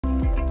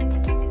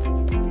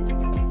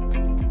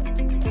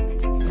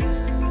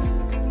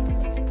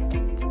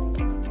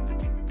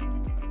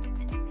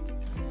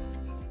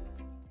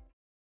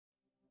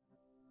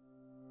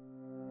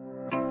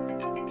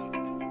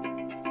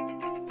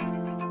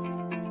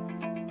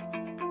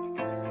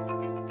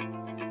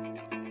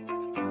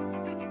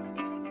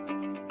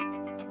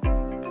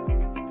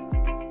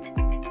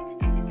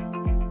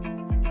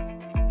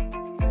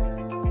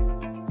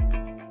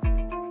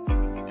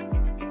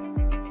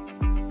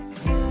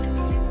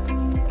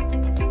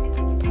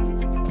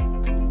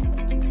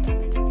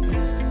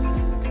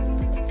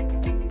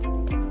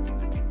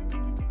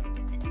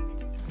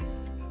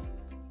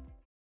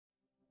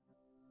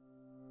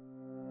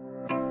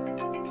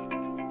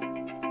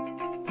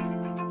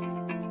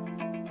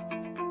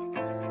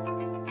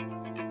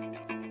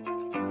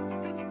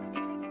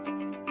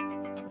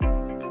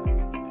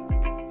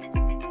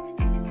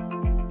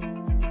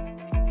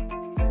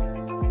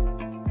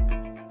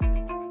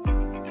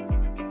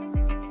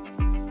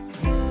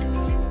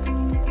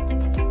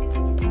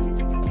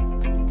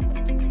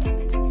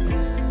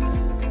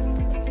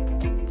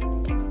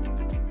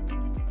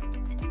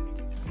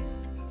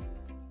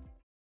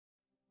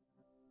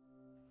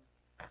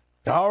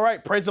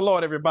right, praise the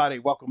Lord, everybody.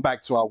 Welcome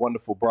back to our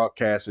wonderful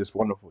broadcast. This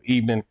wonderful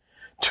evening,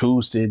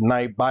 Tuesday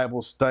night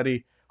Bible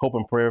study. Hope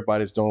and pray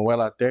everybody's doing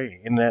well out there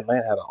in that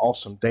land. Had an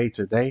awesome day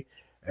today,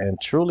 and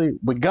truly,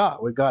 with God,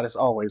 it's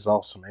always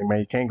awesome. Amen.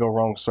 You can't go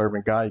wrong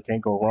serving God. You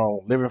can't go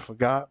wrong living for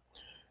God.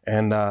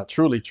 And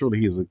truly,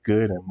 He is a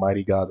good and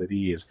mighty God that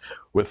He is.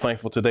 We're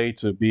thankful today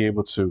to be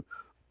able to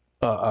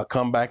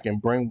come back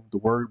and bring the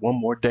word one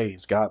more day.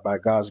 It's God by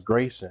God's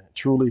grace, and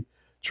truly,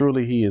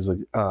 He is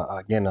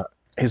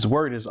His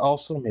word is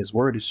awesome. His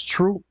word is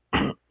true,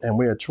 and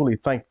we are truly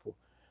thankful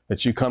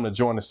that you come to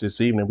join us this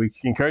evening. We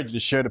encourage you to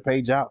share the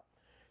page out.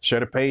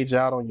 Share the page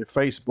out on your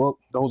Facebook.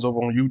 Those over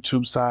on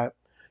YouTube side,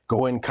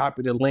 go ahead and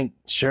copy the link.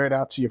 Share it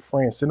out to your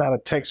friends. Send out a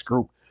text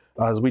group,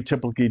 as we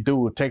typically do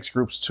with text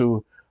groups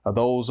to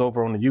those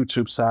over on the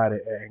YouTube side,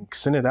 and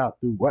send it out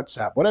through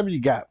WhatsApp. Whatever you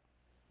got.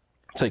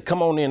 Say,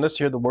 come on in. Let's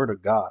hear the word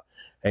of God.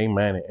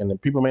 Amen. And then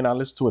people may not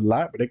listen to it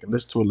live, but they can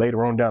listen to it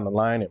later on down the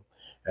line.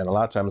 And a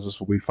lot of times this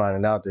is what we're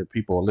finding out, that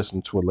people are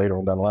listening to it later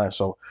on down the line.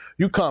 So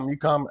you come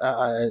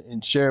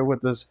and share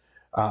with us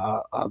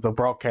the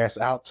broadcast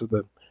out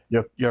to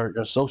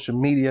your social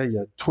media,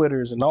 your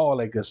Twitters, and all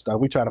that good stuff.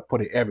 We try to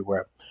put it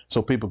everywhere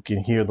so people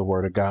can hear the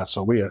word of God.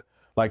 So we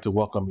like to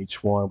welcome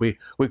each one.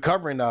 We're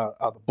covering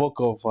the book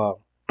of,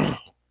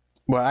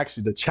 well,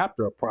 actually the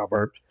chapter of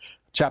Proverbs,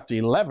 chapter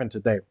 11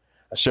 today.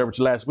 I shared with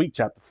you last week,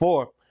 chapter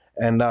 4,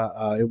 and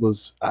I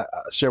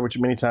shared with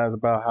you many times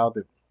about how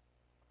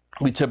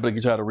we typically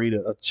try to read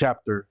a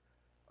chapter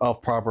of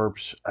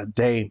Proverbs a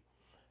day.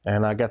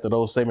 And I got the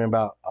old statement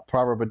about a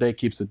proverb a day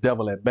keeps the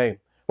devil at bay.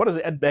 What does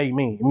at bay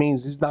mean? It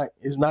means he's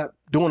not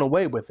doing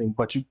away with him,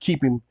 but you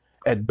keep him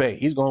at bay.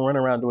 He's going to run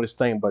around doing his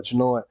thing. But you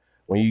know what?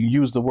 When you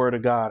use the word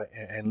of God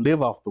and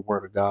live off the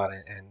word of God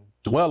and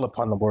dwell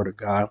upon the word of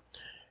God,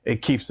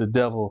 it keeps the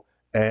devil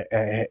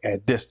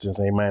at distance.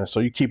 Amen.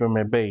 So you keep him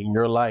at bay in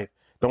your life.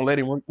 Don't let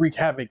him wreak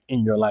havoc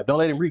in your life. Don't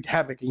let him wreak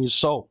havoc in your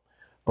soul.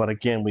 But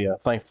again, we are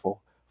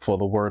thankful for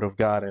the word of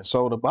God. And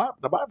so the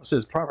Bible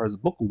says Proverbs,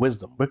 book of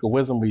wisdom. Book of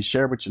wisdom we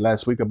shared with you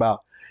last week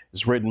about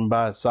is written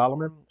by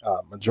Solomon.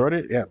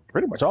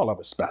 Pretty much all of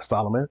it's by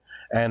Solomon.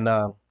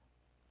 And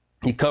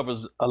he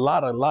covers a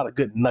lot of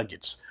good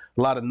nuggets,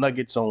 a lot of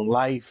nuggets on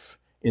life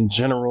in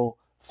general,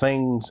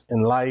 things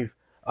in life,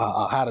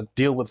 how to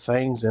deal with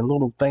things and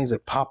little things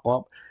that pop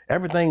up.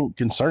 Everything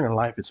concerning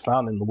life is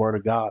found in the word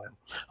of God. And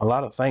a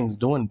lot of things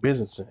doing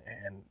business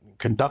and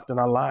conducting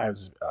our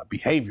lives,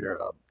 behavior,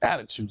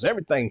 attitudes,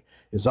 everything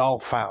is all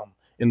found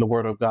in the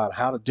word of God.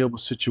 How to deal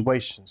with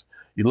situations.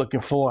 You're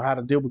looking for how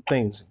to deal with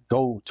things,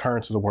 go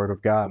turn to the word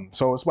of God. And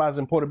so it's why it's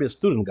important to be a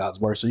student of God's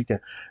word, so you can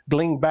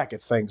glean back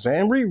at things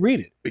and reread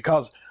it.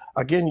 Because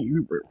again,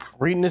 you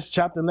reading this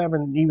chapter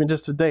 11, even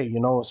just today,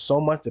 so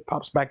much that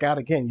pops back out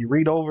again. You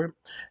read over it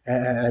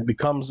and it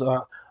becomes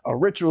a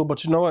ritual.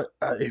 But you know what?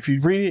 If you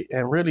read it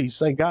and really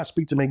say, God,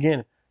 speak to me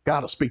again,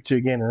 God will speak to you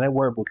again, and that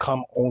word will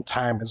come on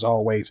time as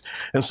always.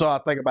 And so I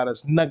think about it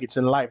as nuggets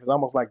in life. It's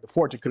almost like the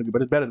fortune cookie,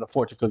 but it's better than the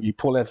fortune cookie. You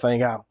pull that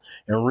thing out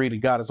and read it.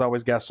 God has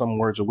always got some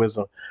words of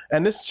wisdom.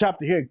 And this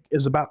chapter here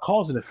is about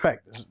cause and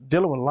effect. It's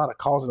dealing with a lot of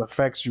cause and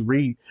effects. You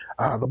read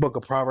the book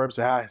of Proverbs,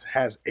 how it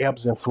has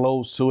ebbs and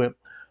flows to it.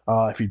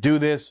 If you do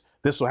this,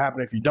 this will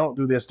happen. If you don't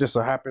do this, this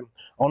will happen.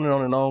 On and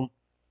on and on.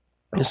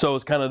 And so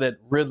it's kind of that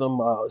rhythm.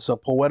 It's a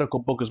poetical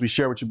book, as we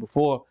shared with you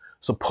before.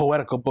 It's a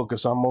poetical book.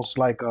 It's almost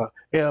like a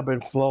ebb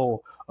and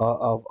flow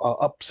of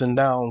ups and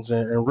downs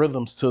and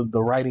rhythms to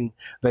the writing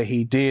that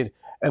he did.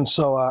 And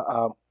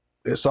so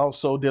it's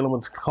also dealing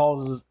with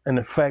causes and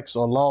effects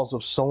or laws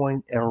of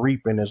sowing and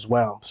reaping as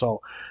well.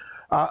 So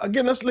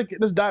again, let's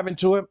dive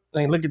into it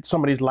and look at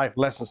some of these life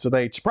lessons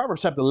today.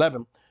 Proverbs chapter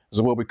 11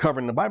 is what we're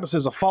covering. The Bible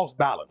says a false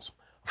balance.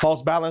 A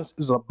false balance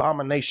is an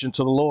abomination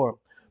to the Lord,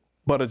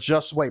 but a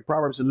just weight.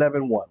 Proverbs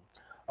 11:1.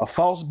 A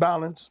false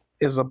balance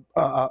is an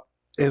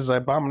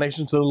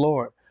abomination to the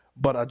Lord,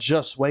 but a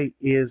just weight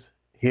is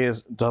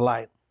his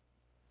delight.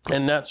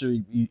 And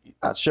naturally,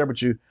 I share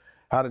with you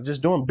how to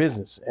just doing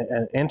business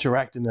and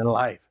interacting in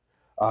life.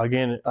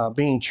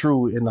 Being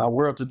true in our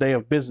world today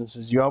of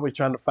businesses, you're always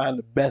trying to find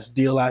the best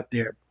deal out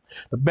there,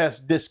 the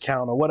best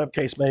discount, or whatever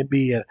case may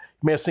be. And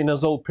you may have seen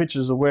those old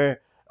pictures of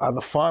where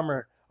the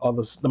farmer or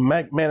the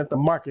man at the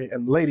market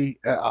and lady,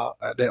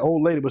 the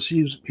old lady, but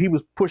she's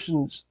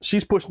pushing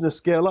the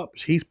scale up.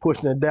 He's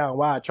pushing it down.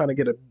 Why? Trying to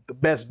get the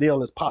best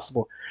deal as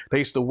possible. They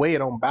used to weigh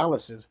it on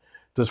balances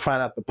to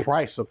find out the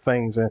price of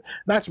things. And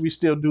naturally, we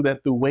still do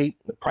that through weight,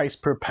 the price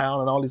per pound,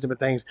 and all these different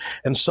things.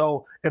 And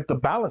so if the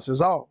balance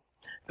is off,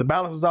 I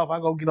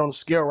go get on the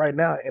scale right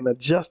now and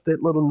adjust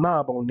that little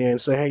knob on there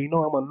and say, hey, I'm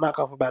going to knock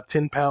off about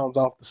 10 pounds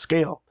off the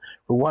scale.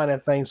 Rewind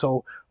that thing.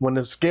 So when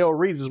the scale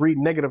reads, it's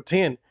reading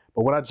 -10.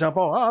 But when I jump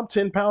on, I'm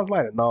 10 pounds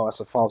lighter. No, that's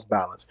a false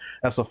balance.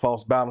 That's a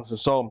false balance. And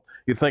so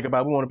you think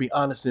about, we want to be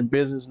honest in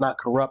business, not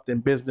corrupt in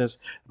business.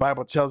 The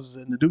Bible tells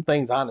us to do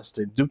things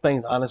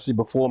honestly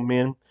before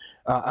men,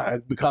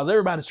 because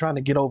everybody's trying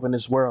to get over in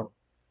this world.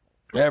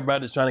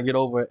 Everybody's trying to get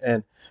over.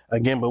 And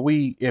again, but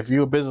if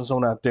you're a business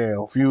owner out there,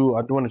 if you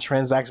are doing a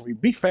transaction,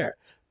 be fair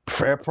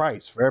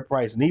price.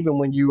 And even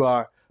when you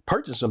are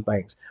purchase some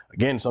things.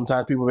 Again,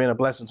 sometimes people being a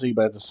blessing to you,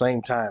 but at the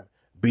same time,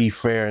 be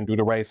fair and do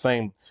the right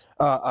thing.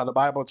 The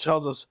Bible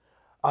tells us,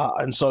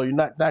 and so you're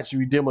not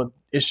naturally dealing with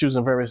issues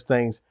and various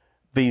things.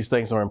 These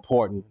things are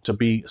important to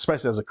be,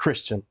 especially as a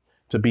Christian,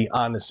 to be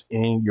honest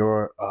in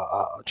your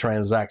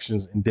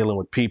transactions and dealing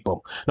with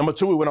people. Number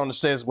two, we went on to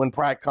says, when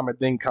pride cometh,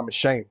 then cometh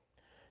shame.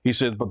 He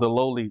says, but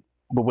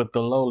with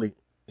the lowly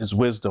is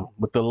wisdom.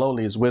 With the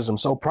lowly is wisdom.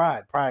 So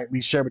pride,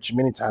 we share with you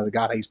many times that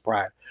God hates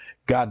pride.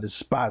 God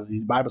despises it. The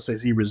Bible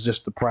says he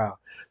resists the proud.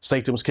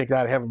 Satan was kicked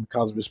out of heaven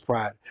because of his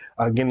pride.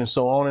 Again, and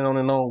so on and on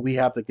and on. We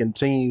have to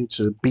continue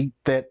to beat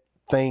that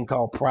thing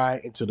called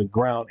pride into the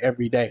ground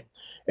every day.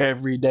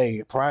 Every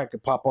day. Pride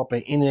could pop up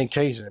in any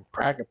occasion.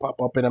 Pride could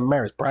pop up in a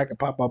marriage. Pride could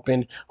pop up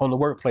on the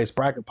workplace.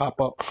 Pride could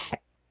pop up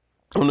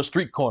on the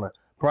street corner.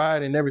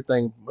 Pride in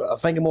everything,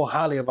 thinking more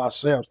highly of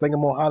ourselves, thinking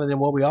more highly than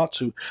what we ought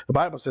to. The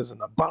Bible says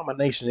an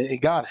abomination, and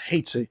God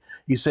hates it.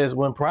 He says,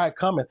 when pride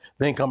cometh,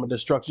 then cometh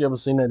destruction. You ever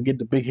seen that, get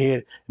the big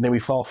head, and then we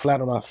fall flat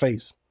on our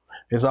face?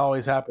 It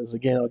always happens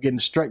again, getting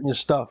straight in your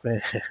stuff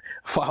and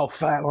fall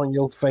flat on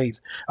your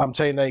face. I'm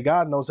telling you,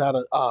 God knows how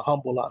to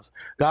humble us.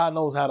 God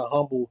knows how to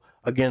humble,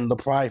 again, the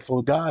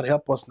prideful. God,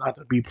 help us not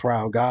to be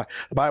proud, God.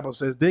 The Bible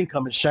says, then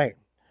cometh shame.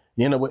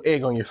 You end up with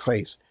egg on your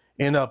face.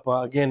 End up,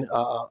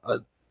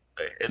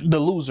 the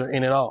loser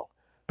in it all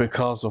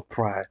because of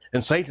pride.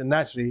 And Satan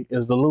naturally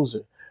is the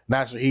loser.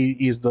 Naturally,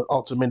 he is the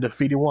ultimate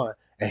defeated one.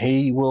 And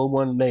he will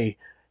one day,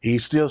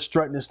 he's still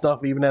strutting his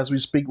stuff even as we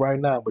speak right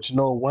now. But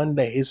one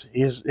day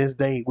his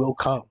day will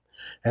come.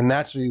 And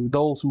naturally,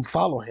 those who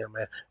follow him,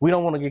 man, we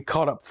don't want to get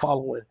caught up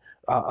following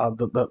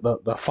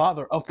the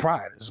father of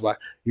pride. Is why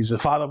he's the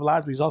father of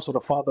lies, but he's also the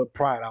father of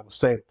pride, I would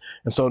say.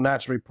 And so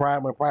naturally,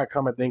 when pride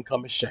cometh, then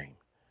cometh shame.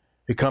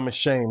 It cometh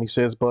shame. He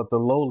says, but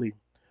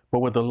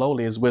with the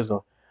lowly is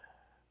wisdom.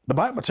 The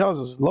Bible tells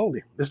us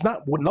lowly.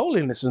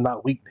 Lowliness is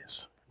not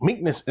weakness.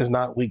 Meekness is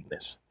not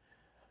weakness.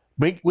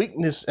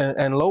 Weakness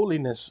and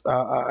lowliness,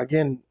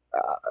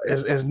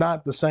 is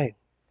not the same.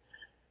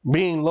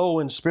 Being low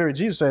in spirit,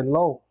 Jesus said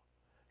low.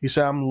 He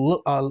said, I'm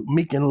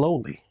meek and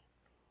lowly.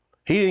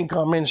 He didn't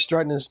come in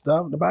strutting and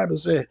stuff. The Bible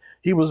said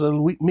he was a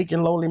meek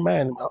and lowly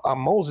man.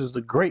 Moses,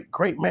 the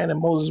great man that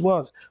Moses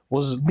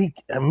was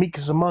meek and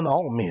meekest among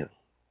all men.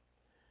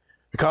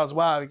 Because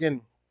why?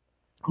 Again,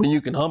 when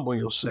you can humble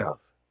yourself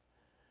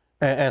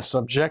and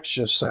subject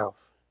yourself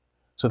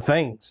to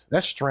things,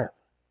 that's strength.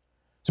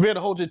 To be able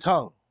to hold your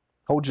tongue,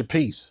 hold your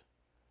peace,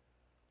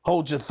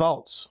 hold your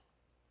thoughts.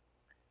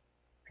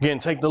 Again,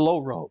 take the low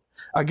road.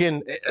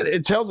 Again,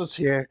 it tells us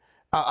here,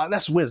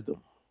 that's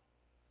wisdom.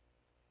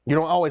 You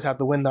don't always have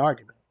to win the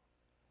argument.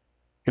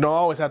 You don't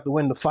always have to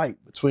win the fight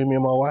between me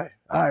and my wife.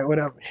 All right,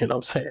 whatever, you know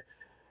what I'm saying?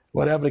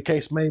 Whatever the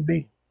case may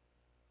be.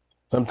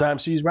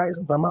 Sometimes she's right,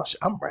 sometimes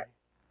I'm right.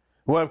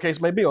 Whatever the case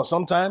may be, or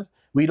sometimes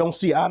we don't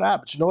see eye to eye,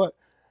 but you know what?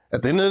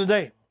 At the end of the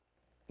day,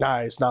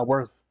 it's not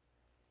worth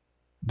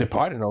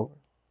departing over.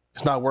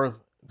 It's not worth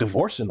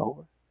divorcing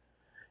over.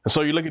 And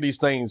so you look at these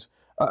things,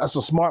 it's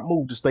a smart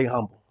move to stay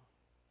humble.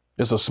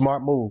 It's a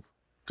smart move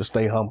to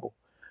stay humble.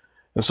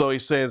 And so he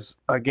says,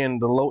 again,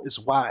 it's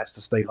wise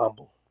to stay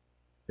humble.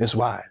 It's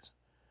wise.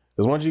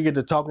 Because once you get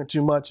to talking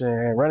too much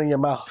and running your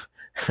mouth,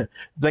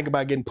 think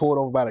about getting pulled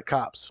over by the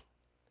cops.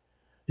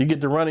 You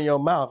get to running your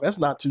mouth, that's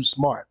not too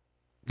smart.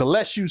 The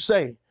less you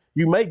say,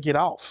 you may get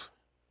off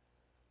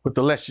with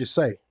the less you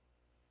say.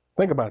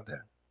 Think about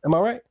that. Am I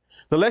right?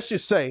 The less you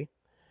say,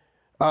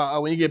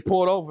 when you get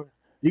pulled over,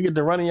 you get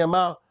to running your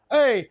mouth.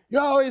 Hey,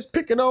 you're always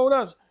picking on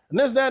us and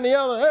this, that, and the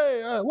other.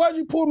 Hey, why'd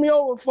you pull me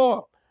over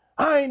for?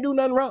 I ain't do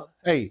nothing wrong.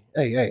 Hey.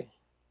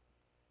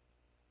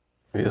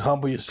 Just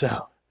humble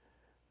yourself.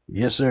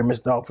 Yes, sir,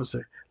 Mr.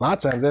 Officer. A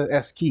lot of times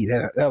that's key.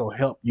 That'll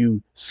help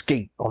you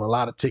skate on a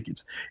lot of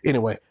tickets.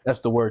 Anyway,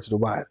 that's the word to the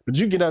wise. But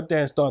you get out there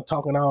and start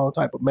talking all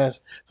type of mess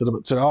to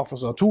the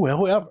officer or to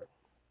whoever,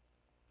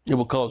 it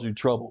will cause you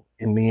trouble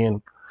in the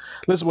end.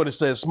 Listen to what it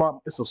says.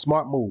 It's a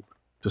smart move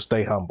to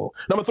stay humble.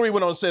 Number 3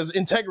 went on and says,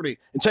 integrity.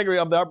 Integrity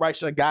of the upright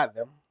shall guide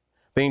them.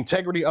 The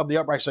integrity of the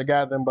upright shall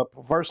guide them, but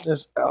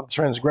perverseness of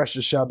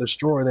transgressors shall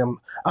destroy them.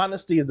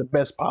 Honesty is the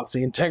best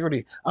policy.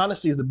 Integrity,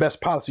 honesty is the best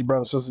policy,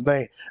 brothers and sisters.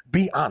 Today,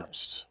 be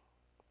honest,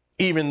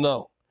 even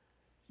though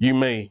you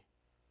may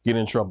get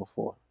in trouble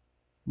for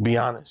it. Be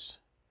honest.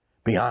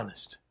 Be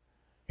honest.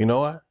 You know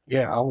what?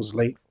 Yeah, I was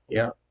late.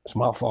 Yeah, it's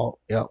my fault.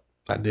 Yeah,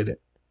 I did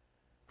it.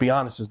 Be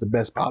honest is the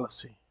best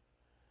policy.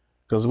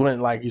 Because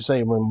like you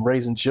say, when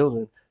raising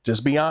children,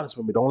 just be honest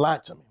with me. Don't lie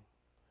to me.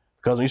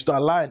 Because when you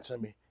start lying to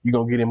me, you're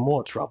going to get in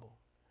more trouble.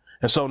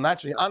 And so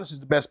naturally, honesty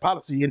is the best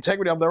policy.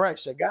 Integrity of the right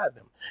shall guide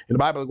them. And the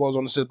Bible goes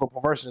on and says, but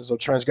perverseness of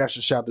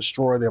transgression shall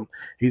destroy them.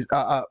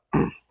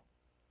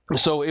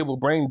 So it will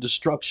bring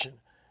destruction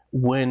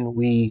when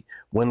we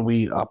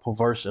are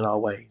perverse in our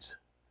ways,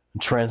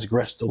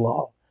 transgress the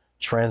law,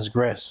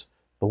 transgress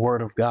the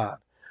word of God.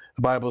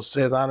 The Bible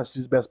says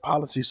honesty is the best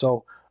policy.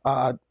 So,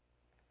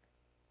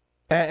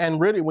 and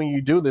really when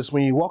you do this,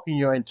 when you walk in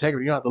your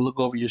integrity, you don't have to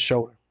look over your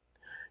shoulder.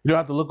 You don't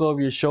have to look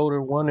over your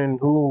shoulder wondering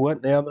who,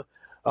 what, the other,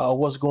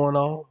 what's going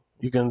on.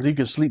 You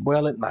can sleep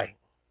well at night.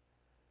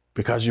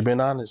 because you've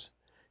been honest.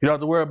 You don't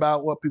have to worry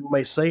about what people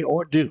may say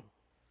or do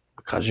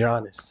because you're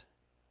honest.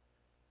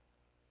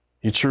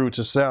 You're true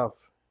to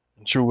self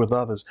and true with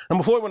others.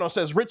 Number 41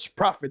 says, riches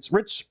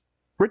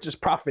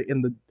profit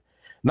in the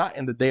not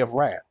in the day of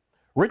wrath.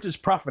 Riches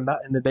profit not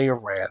in the day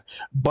of wrath,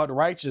 but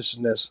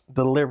righteousness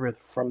delivereth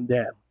from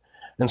death.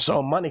 And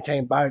so money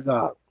can't buy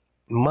God.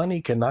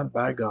 Money cannot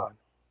buy God.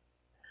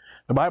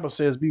 The Bible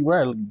says,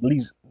 beware,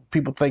 least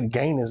people think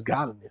gain is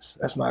godliness.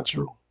 That's not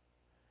true.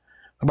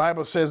 The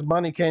Bible says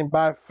money can't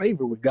buy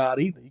favor with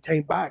God either. You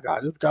can't buy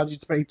God. Just because you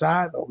pay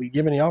tithe or we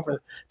give any offering,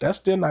 that's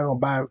still not going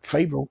to buy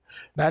favor.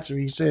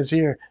 Naturally, he says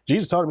here,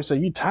 Jesus told me, he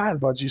said, you tithe,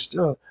 but you're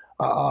still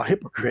a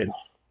hypocrite.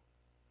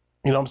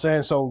 You know what I'm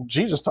saying? So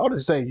Jesus told us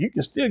to say, you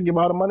can still give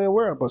all the money in the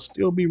world, but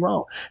still be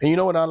wrong. And you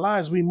know, in our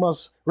lives, we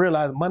must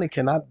realize money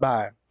cannot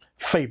buy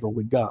favor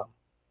with God.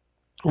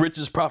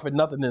 Riches profit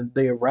nothing in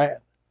the day of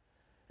wrath.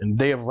 In the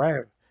day of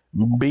wrath,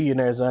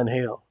 billionaires are in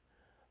hell.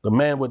 The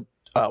man with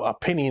a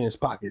penny in his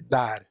pocket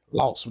died,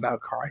 lost without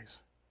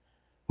Christ.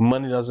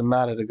 Money doesn't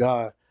matter to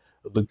God.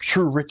 The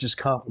true riches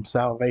come from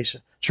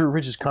salvation. True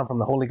riches come from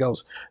the Holy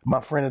Ghost.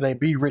 My friend today,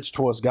 be rich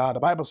towards God. The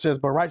Bible says,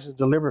 but righteousness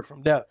delivered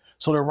from death.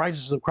 So the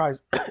righteousness of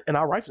Christ, and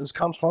our righteousness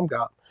comes from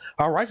God.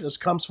 Our righteousness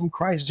comes from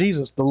Christ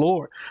Jesus, the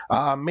Lord.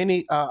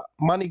 Money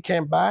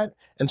can't buy it.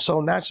 And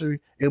so naturally,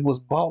 it was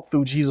bought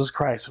through Jesus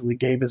Christ, who he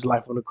gave his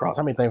life on the cross.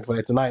 How many thankful for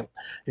that tonight?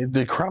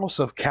 The cross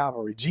of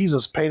Calvary.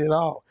 Jesus paid it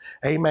all.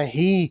 Amen.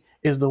 He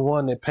is the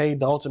one that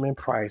paid the ultimate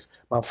price,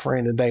 my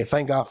friend, today.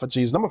 Thank God for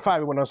Jesus. Number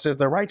 5, when it says,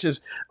 the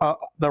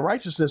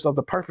righteousness of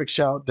the perfect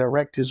shall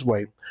direct his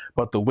way,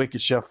 but the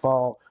wicked shall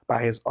fall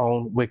by his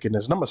own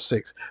wickedness. Number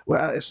 6,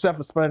 well, it's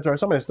self-explanatory.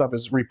 Some of this stuff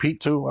is repeat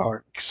too,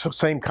 or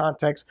same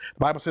context. The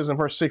Bible says in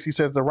verse 6, he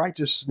says, the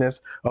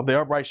righteousness of the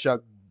upright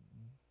shall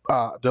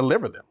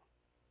deliver them.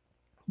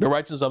 The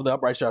righteousness of the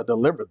upright shall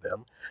deliver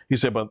them. He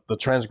said, but the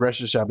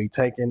transgressors shall be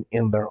taken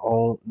in their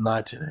own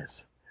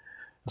naughtiness.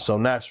 So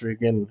naturally,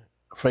 again,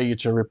 failure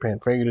to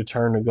repent, failure to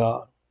turn to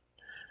God.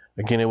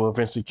 Again, it will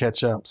eventually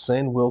catch up.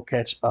 Sin will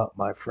catch up,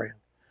 my friend.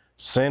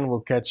 Sin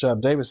will catch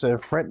up. David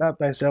said, fret not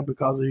thyself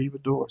because of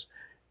evildoers.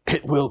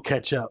 It will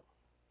catch up.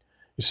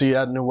 You see,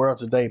 out in the world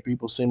today,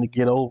 people seem to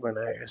get over and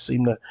they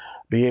seem to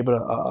be able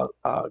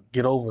to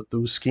get over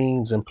through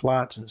schemes and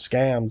plots and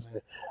scams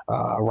and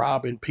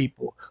robbing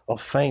people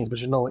of things. But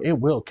you know, it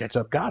will catch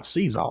up. God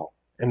sees all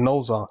and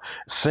knows all.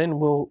 Sin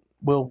will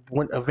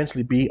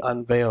eventually be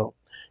unveiled.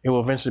 It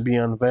will eventually be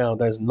unveiled.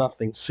 There's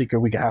nothing secret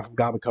we can have from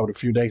God. We covered a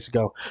few days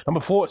ago.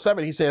 Number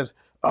 7, he says,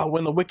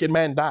 when the wicked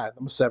man died.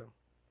 Number 7,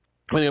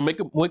 when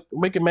the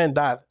wicked man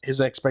died, his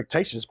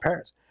expectations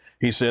perish.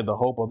 He said, the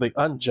hope of the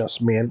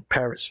unjust men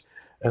perish.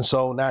 And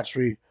so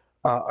naturally,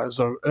 there's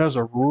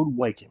a rude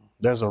awakening.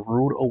 There's a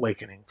rude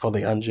awakening for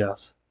the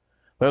unjust.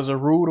 There's a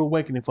rude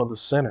awakening for the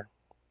sinner.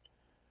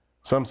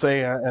 Some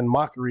say in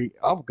mockery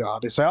of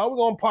God, they say, oh, we're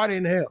going to party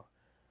in hell.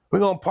 We're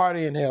going to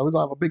party in hell. We're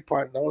going to have a big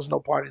party. No, there's no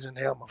parties in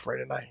hell, my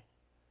friend, tonight.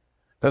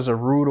 There's a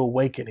rude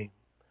awakening.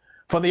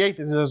 For the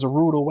atheist, there's a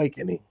rude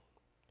awakening.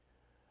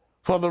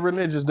 For the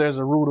religious, there's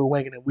a rude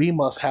awakening. We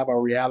must have a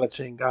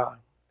reality in God.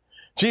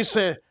 Jesus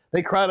said,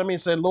 they cried to me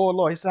and said, Lord,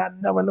 Lord. He said, I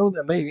never knew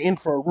them. They in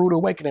for a rude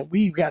awakening.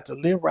 We've got to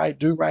live right,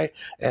 do right,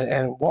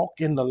 and walk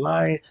in the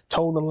line,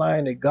 toe the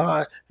line that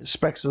God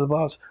expects of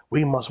us.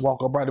 We must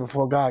walk uprightly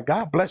before God.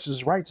 God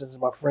blesses righteousness,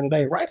 my friend,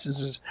 today.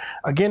 Righteousness,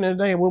 again,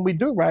 today, when we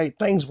do right,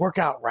 things work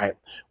out right.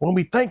 When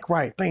we think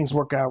right, things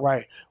work out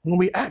right. When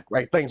we act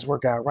right, things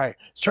work out right.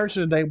 Church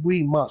today,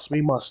 we must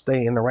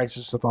stay in the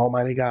righteousness of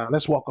Almighty God.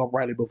 Let's walk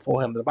uprightly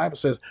before him. The Bible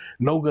says,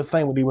 no good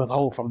thing will he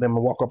withhold from them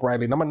and walk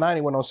uprightly. Number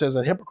 91 says,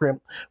 a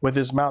hypocrite with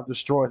his mouth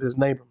destroyeth his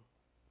neighbor.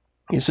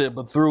 He said,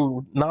 but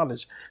through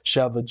knowledge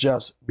shall the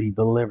just be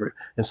delivered.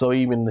 And so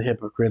even the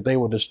hypocrite, they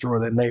will destroy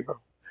their neighbor.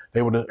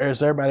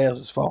 It's everybody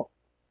else's fault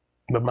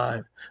but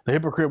mine. The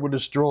hypocrite will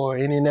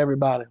destroy any and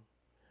everybody.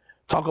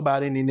 Talk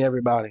about any and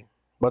everybody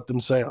but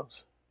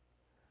themselves.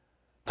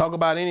 Talk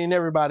about any and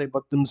everybody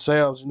but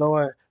themselves. You know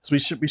what? So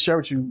we share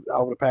with you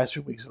over the past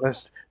few weeks.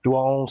 Let's do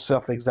our own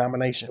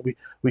self-examination.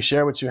 We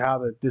share with you how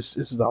that this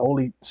is the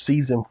holy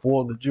season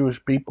for the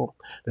Jewish people.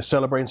 They're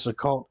celebrating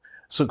Sukkot,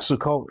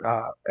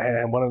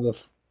 and one of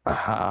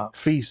the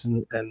feasts.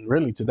 And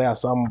really today, I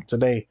saw them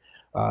today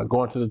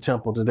going to the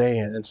temple today.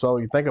 And so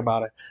you think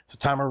about it, it's a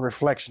time of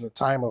reflection, a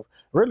time of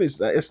really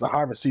it's the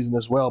harvest season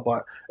as well,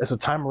 but it's a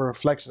time of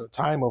reflection, a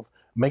time of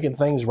making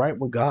things right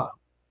with God.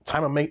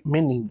 Time of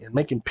mending and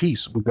making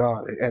peace with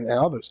God and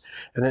others,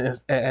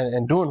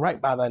 and doing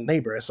right by thy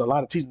neighbor. It's a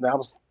lot of teaching that I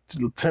was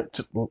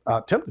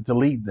tempted to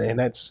lead in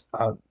that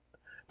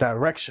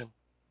direction.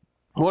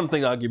 One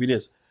thing I'll give you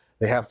this: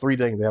 they have 3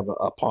 things. They have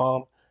a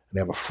palm, and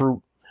they have a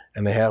fruit,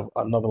 and they have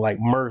another like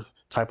mirth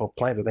type of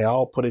plant that they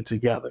all put it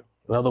together.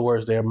 In other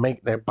words, they're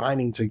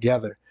binding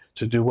together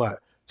to do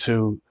what?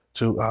 To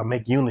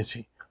make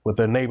unity with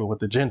their neighbor, with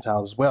the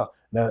Gentiles as well.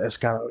 Now, it's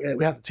kind of,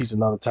 we have to teach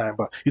another time,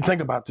 but you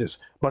think about this,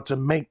 but to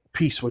make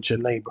peace with your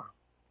neighbor.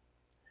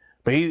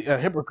 But a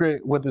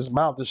hypocrite with his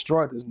mouth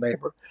destroyed his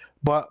neighbor,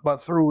 but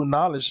through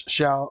knowledge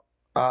shall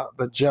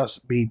the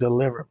just be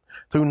delivered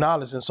through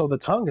knowledge. And so the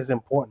tongue is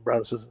important,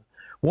 brothers and sisters.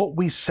 What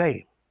we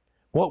say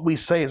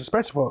is,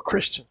 especially for a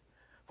Christian.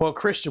 For a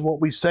Christian,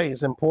 what we say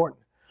is important.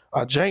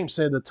 James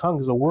said the tongue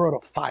is a word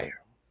of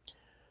fire.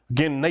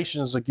 Against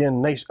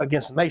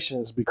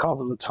nations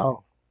because of the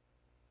tongue.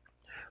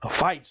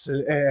 Fights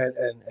and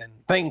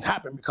things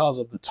happen because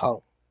of the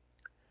tongue.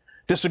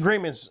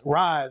 Disagreements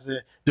rise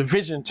and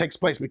division takes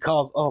place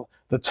because of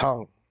the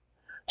tongue.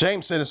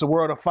 James said it's a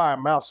word of fire.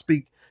 Mouth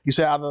speak. He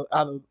said out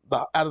of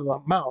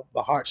the mouth,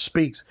 the heart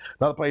speaks.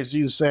 Another place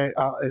Jesus said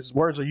his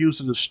words are used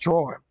to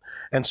destroy.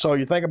 And so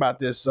you think about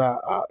this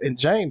in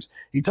James,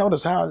 he told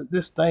us how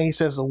this thing, he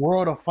says, a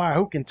world of fire,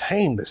 who can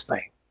tame this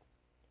thing?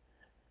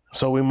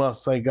 So we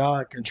must say,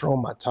 God, control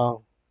my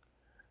tongue,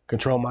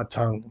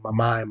 my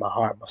mind, my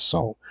heart, my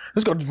soul.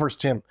 Let's go to verse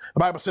 10. The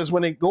Bible says,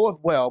 when it goeth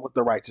well with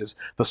the righteous,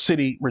 the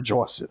city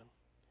rejoiceth.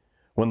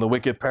 When the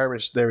wicked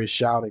perish, there is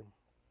shouting.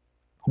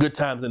 Good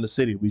times in the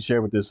city. We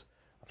shared with this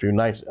a few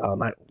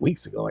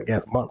weeks ago, I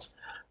guess, months,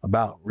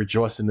 about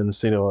rejoicing in the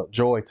city, or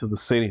joy to the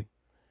city.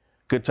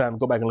 Good time.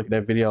 Go back and look at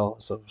that video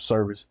of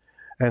service.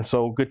 And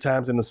so good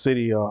times in the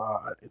city,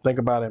 think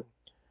about it.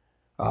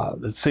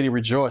 The city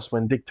rejoiced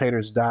when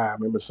dictators died. I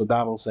remember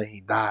Saddam Hussein, he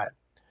died,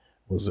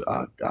 was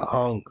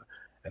hung,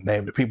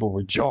 and the people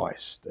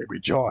rejoiced. They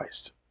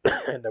rejoiced.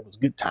 And there was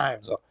good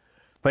times.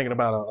 Thinking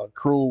about a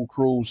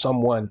cruel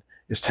someone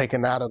is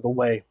taken out of the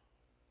way.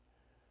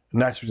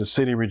 And that's when the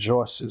city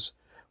rejoices.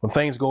 When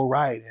things go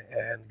right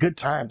and good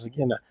times,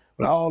 again,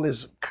 with all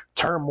this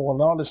turmoil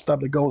and all this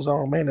stuff that goes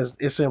on, man,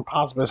 it's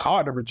impossible. It's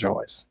hard to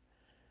rejoice.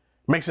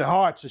 It makes it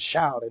hard to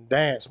shout and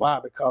dance. Why?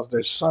 Because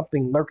there's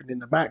something lurking in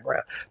the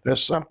background.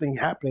 There's something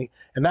happening.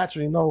 And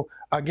naturally,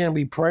 again,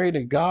 we pray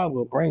that God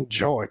will bring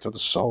joy to the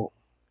soul,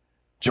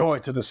 joy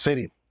to the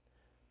city,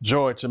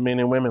 joy to men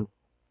and women.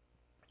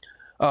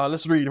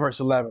 Let's read verse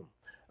 11.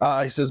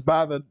 He says,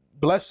 by the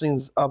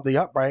blessings of the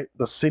upright,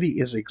 the city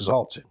is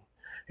exalted.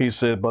 He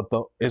said, but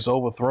it's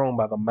overthrown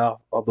by the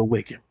mouth of the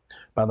wicked,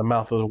 by the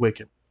mouth of the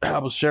wicked. I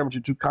was sharing with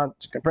you two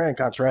comparing and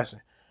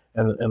contrasting.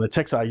 And the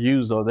text I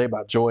used the other day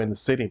about joy in the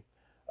city.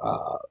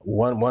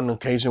 One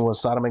occasion was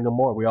Sodom and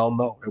Gomorrah. We all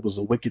know it was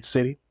a wicked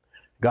city.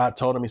 God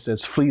told him, he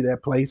says, flee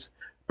that place,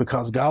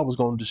 because God was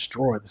going to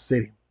destroy the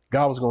city.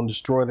 God was going to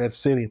destroy that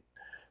city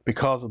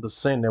because of the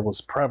sin that was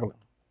prevalent.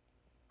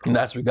 And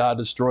that's why God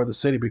destroyed the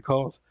city,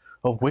 because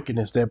of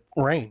wickedness that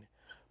reigned.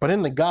 But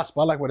in the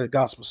gospel, I like what the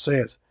gospel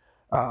says,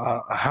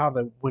 how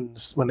that when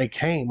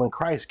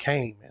Christ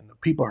came and the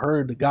people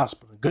heard the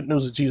gospel, the good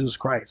news of Jesus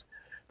Christ,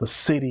 the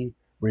city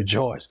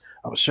rejoiced.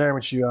 I was sharing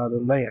with you the other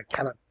day, I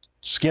kind of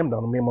skimmed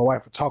on it. Me and my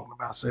wife were talking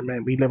about, saying,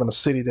 man, we live in a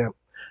city that,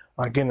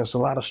 again, there's a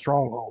lot of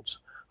strongholds,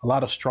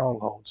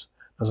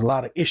 There's a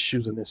lot of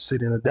issues in this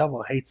city, and the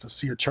devil hates to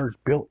see a church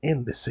built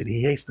in this city.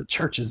 He hates the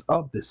churches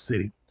of this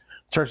city.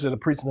 Churches that are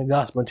preaching the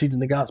gospel and teaching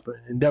the gospel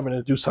and endeavoring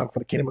to do something for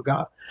the kingdom of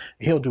God.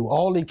 He'll do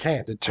all he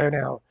can to tear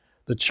down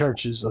the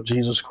churches of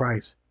Jesus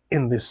Christ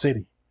in this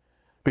city.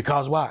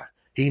 Because why?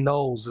 He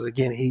knows that,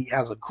 again, he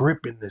has a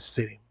grip in this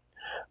city.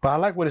 But I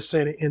like what it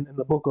said in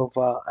the book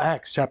of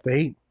Acts chapter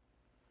 8.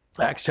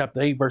 Acts chapter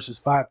 8, verses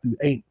 5 through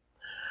 8.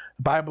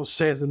 The Bible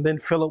says, and then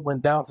Philip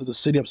went down to the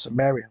city of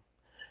Samaria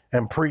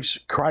and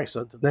preached Christ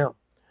unto them.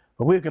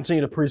 But we'll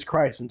continue to preach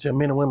Christ until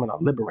men and women are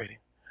liberated.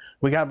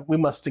 We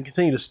must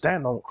continue to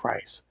stand on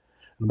Christ.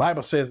 The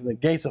Bible says, the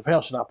gates of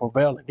hell shall not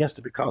prevail against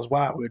it, because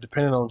why? We're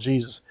dependent on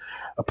Jesus.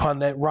 Upon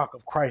that rock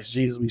of Christ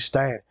Jesus we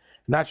stand.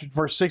 And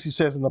verse 6, he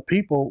says, and the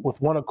people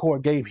with one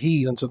accord gave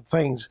heed unto the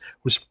things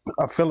which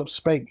Philip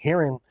spake,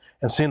 hearing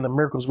and seeing the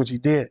miracles which he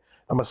did.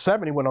 Number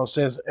 7, he went on,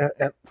 says,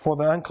 for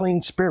the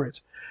unclean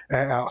spirits,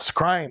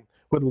 crying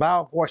with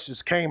loud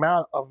voices, came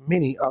out of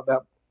many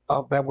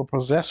that were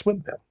possessed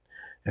with them,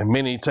 and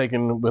many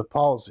taken with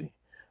palsy,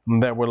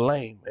 that were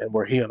lame and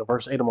were healed.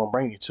 Verse 8, I'm going to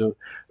bring you to.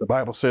 The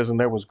Bible says, and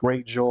there was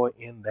great joy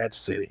in that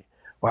city.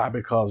 Why?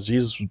 Because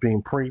Jesus was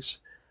being preached,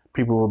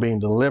 people were being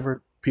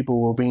delivered, people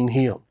were being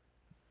healed.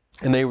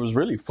 And they was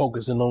really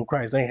focusing on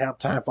Christ. They didn't have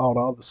time for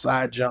all the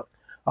side junk,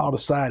 all the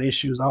side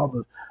issues, all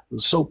the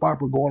soap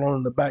opera going on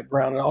in the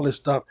background and all this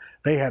stuff.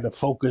 They had to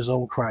focus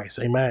on Christ.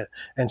 Amen.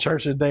 And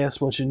church today,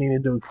 that's what you need to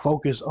do.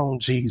 Focus on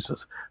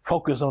Jesus.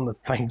 Focus on the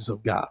things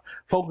of God.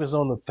 Focus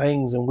on the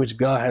things in which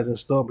God has in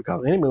store,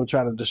 because the enemy will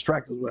try to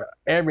distract us with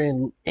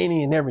any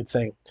and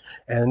everything.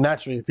 And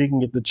naturally, if he can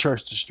get the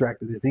church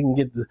distracted, if he can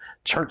get the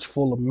church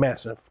full of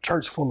mess and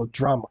church full of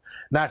drama,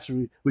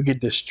 naturally we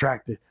get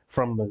distracted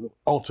from the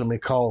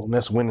ultimate cause, and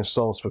that's winning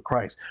souls for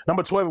Christ.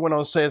 Number 12, it went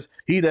on, says,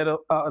 he that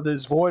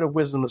is void of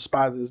wisdom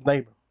despises his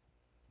neighbor.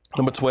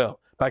 Number 12,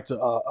 back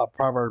to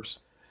Proverbs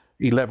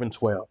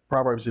 11:12.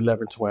 Proverbs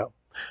 11:12.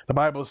 The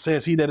Bible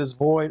says, he that is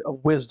void of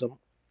wisdom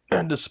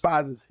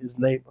despises his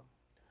neighbor.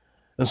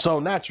 And so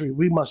naturally,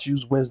 we must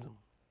use wisdom.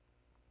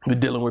 We're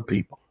dealing with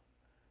people,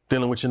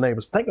 dealing with your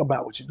neighbors. Think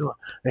about what you're doing.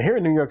 And here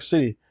in New York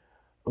City,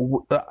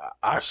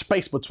 our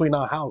space between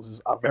our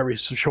houses are very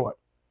short,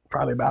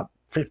 probably about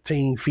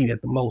 15 feet at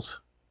the most,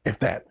 if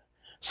that.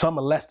 Some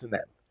are less than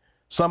that.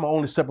 Some are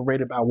only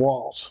separated by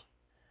walls.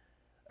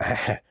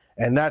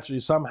 And naturally,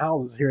 some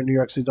houses here in New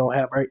York City don't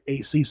have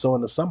AC, so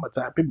in the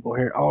summertime, people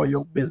gonna hear all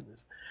your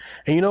business.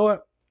 And you know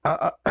what?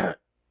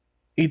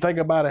 You think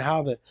about it,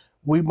 how that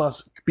we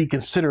must be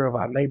considerate of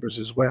our neighbors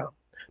as well.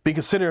 Be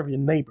considerate of your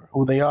neighbor,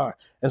 who they are.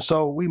 And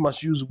so we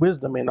must use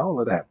wisdom in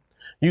all of that.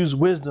 Use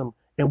wisdom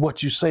in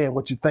what you say and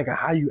what you think and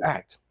how you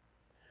act,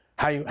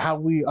 how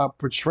we are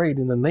portrayed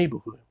in the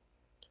neighborhood.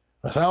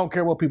 So I don't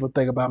care what people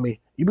think about me.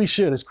 We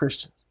should as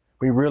Christians.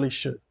 We really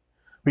should.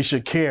 We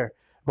should care.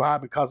 Why?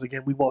 Because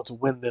again, we want to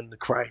win them to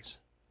Christ.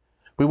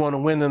 We want to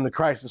win them to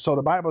Christ. And so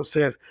the Bible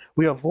says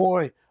we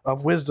avoid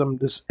of wisdom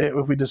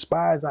if we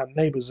despise our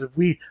neighbors, if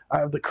we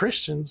the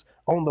Christians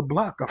on the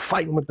block are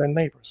fighting with their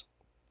neighbors.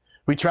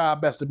 We try our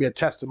best to be a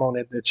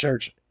testimony at the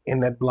church in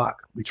that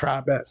block. We try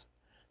our best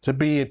to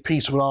be at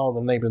peace with all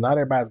the neighbors. Not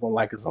everybody's going to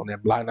like us on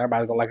that block. Not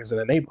everybody's going to like us in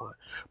the neighborhood.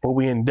 But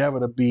we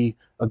endeavor to be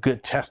a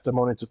good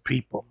testimony to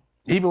people,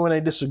 even when they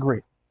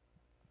disagree,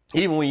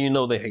 even when you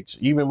know they hate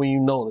you, even when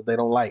you know that they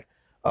don't like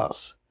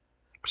us.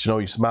 But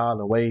you smile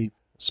and wave,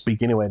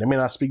 speak anyway. They may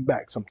not speak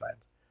back sometimes.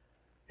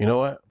 You know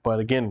what? But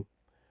again,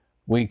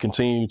 we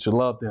continue to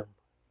love them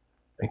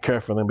and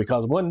care for them,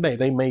 because one day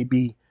they may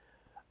be,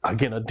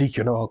 again, a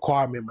deacon or a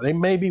choir member. They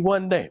may be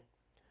one day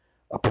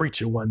a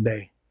preacher one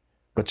day,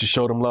 but you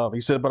show them love.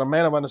 He said, but a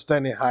man of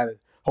understanding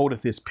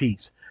holdeth his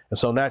peace. And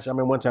so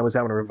naturally, one time we was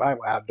having a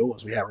revival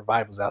outdoors. We had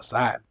revivals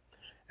outside.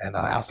 And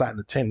outside in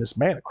the tent, this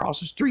man across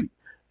the street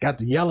got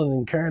to yelling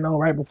and carrying on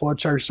right before a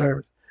church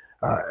service.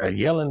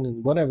 Yelling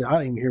and whatever. I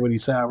didn't even hear what he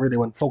said. I really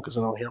wasn't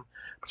focusing on him.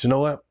 But you know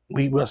what?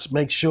 We must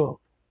make sure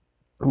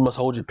we must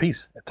hold your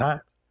peace at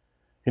times.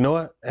 You know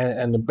what?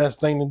 And the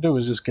best thing to do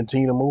is just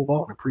continue to move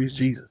on and preach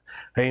Jesus.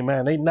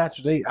 Amen.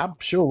 I'm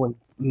sure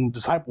when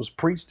disciples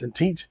preached and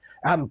teach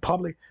out in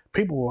public,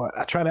 people were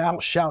trying to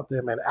outshout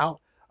them and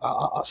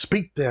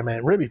speak them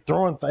and really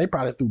throwing things. They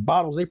probably threw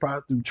bottles. They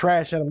probably threw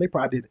trash at them. They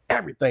probably did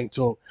everything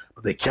to them,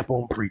 but they kept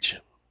on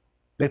preaching.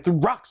 They threw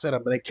rocks at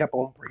them, but they kept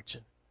on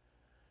preaching.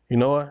 You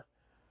know what?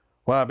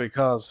 Why?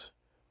 Because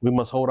we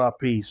must hold our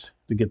peace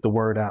to get the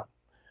word out,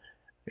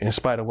 in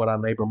spite of what our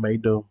neighbor may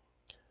do.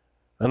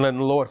 And letting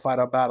the Lord fight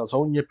our battles,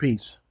 holding your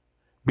peace.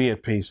 Be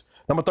at peace.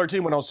 Number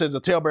 13, when it says,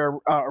 the talebearer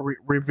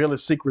revealeth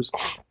secrets,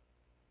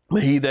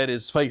 he that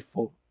is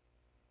faithful.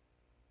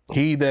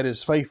 He that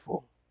is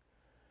faithful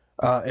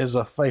is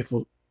a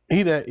faithful.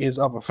 He that is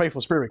of a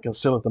faithful spirit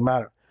concealeth the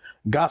matter.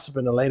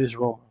 Gossiping the latest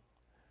rumor.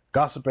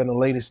 Gossiping the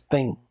latest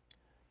thing.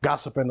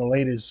 Gossiping the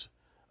latest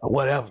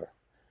whatever.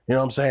 You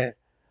know what I'm saying?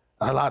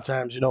 A lot of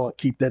times,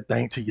 keep that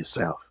thing to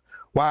yourself.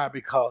 Why?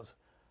 Because,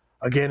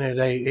 again,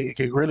 it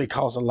can really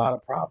cause a lot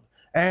of problems.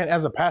 And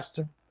as a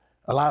pastor,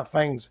 a lot of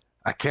things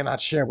I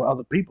cannot share with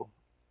other people.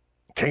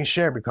 Can't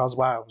share because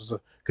why? It was a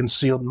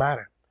concealed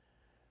matter.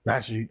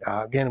 Actually,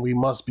 again, we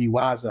must be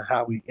wise in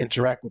how we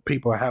interact with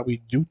people and how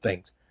we do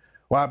things.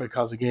 Why?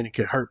 Because, again, it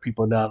can hurt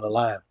people down the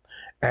line.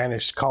 And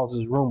it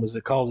causes rumors.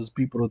 It causes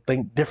people to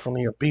think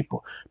differently of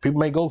people.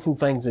 People may go through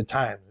things at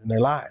times in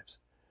their lives.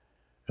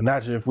 And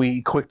naturally, if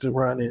we quick to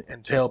run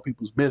and tell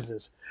people's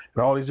business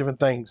and all these different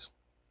things,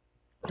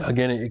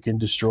 again, it can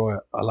destroy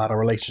a lot of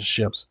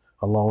relationships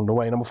along the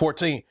way. Number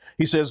 14,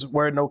 he says,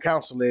 where no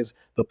counsel is,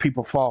 the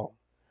people fall.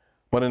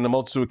 But in the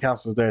multitude of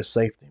counselors, there is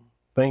safety.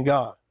 Thank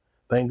God.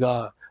 Thank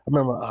God. I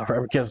remember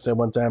Reverend Kent said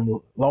one time,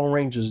 Lone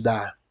Rangers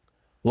die.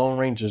 Lone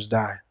Rangers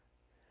die.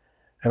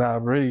 And I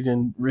really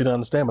didn't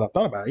understand, but I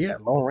thought about it. Yeah,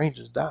 Lone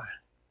Rangers die.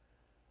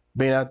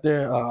 Being out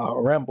there,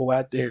 a Rambo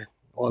out there,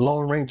 or a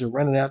Lone Ranger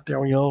running out there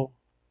on your own.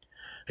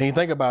 And you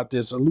think about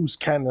this, a loose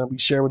cannon we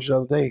shared with you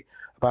the other day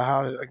about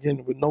how,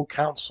 again, with no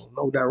counsel,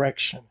 no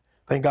direction.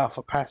 Thank God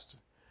for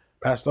pastors.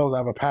 Pastors, I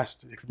have a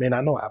pastor. If you may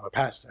not know, I have a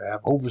pastor. I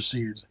have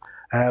overseers.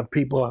 I have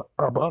people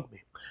above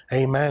me.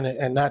 Amen.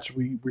 And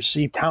naturally, we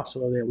receive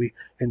counsel of that.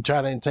 And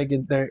try to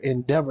take their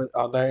endeavor,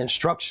 their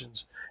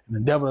instructions, and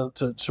endeavor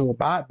to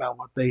abide by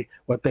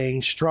what they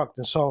instruct.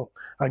 And so,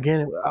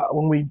 again,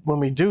 when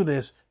we do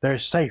this,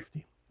 there's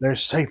safety.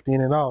 There's safety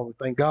in it all. We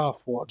thank God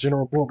for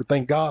General Board. We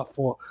thank God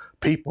for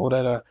people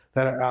that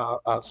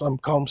are some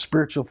call them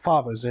spiritual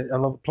fathers in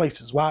other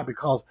places. Why?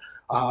 Because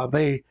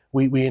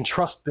we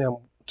entrust them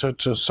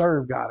to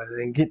serve God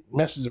and get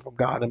messages from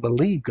God and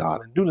believe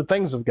God and do the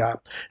things of God.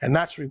 And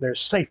naturally, there's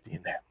safety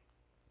in that.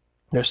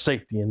 There's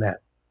safety in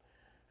that.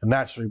 And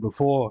naturally,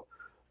 before,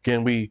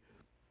 again, we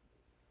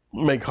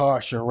make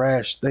harsh and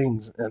rash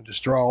things and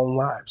destroy our own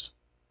lives.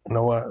 You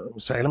know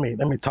what? Say, let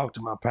me talk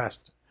to my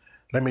pastor.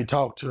 Let me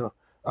talk to,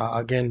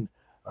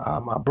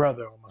 my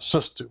brother or my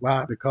sister.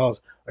 Why? Because,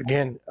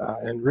 again,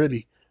 and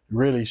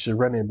really should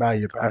run it by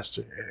your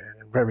pastor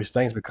and various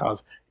things,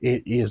 because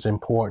it is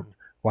important.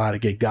 Why? To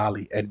get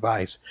godly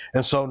advice.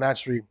 And so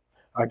naturally,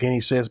 again, he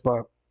says,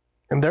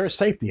 and there is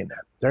safety in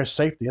that. There's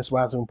safety. That's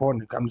why it's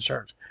important to come to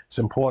church. It's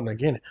important.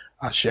 Again,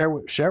 share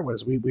with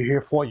us. We're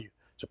here for you,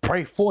 to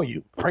pray for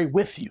you, pray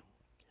with you,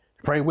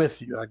 pray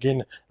with you.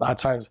 Again, a lot of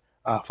times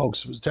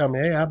folks was telling me,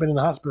 hey, I've been in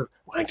the hospital.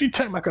 Why didn't you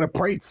tell me I could have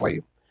prayed for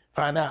you?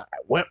 Find out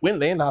when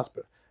they're in the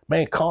hospital.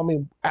 Man, call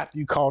me after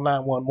you call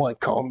 911.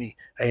 Call me.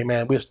 Hey,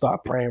 man, we'll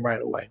start praying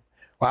right away.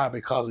 Why?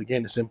 Because,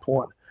 again, it's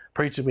important.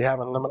 Preacher, we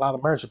having a lot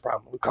of marriage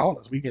problems. We call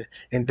us. We can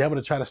endeavor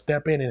to try to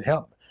step in and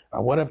help,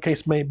 whatever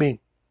case may be.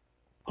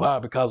 Why?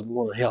 Because we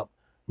want to help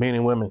men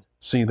and women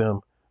see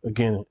them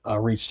again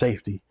reach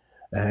safety,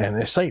 and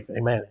it's safe.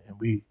 Amen. And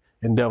we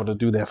endeavor to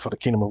do that for the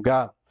kingdom of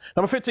God.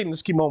 Number 15.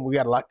 Let's keep on. We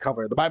got a lot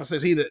covered. The Bible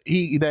says, he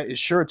that is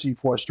surety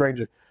for a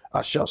stranger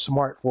shall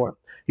smart for it.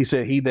 He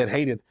said, he that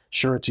hateth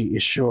surety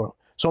is sure.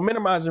 So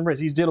minimizing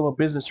risk. He's dealing with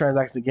business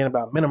transactions again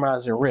about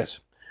minimizing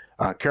risk.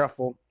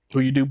 Careful who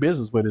you do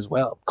business with as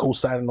well.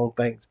 Co-signing on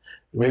things.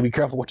 You may be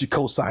careful what you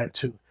co-sign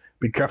to.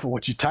 Be careful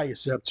what you tie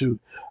yourself to,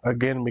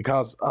 again,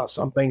 because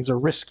some things are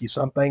risky.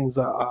 Some things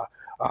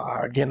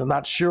again, are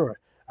not sure.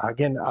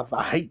 Again,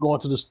 I hate going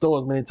to the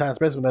stores many times,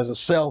 especially when there's a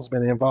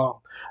salesman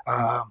involved.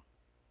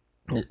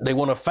 They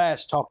want to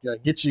fast talk you,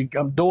 get you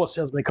door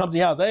salesman. Comes to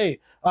your house, hey,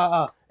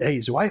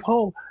 is your wife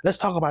home? Let's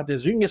talk about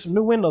this. You can get some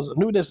new windows,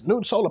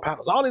 new solar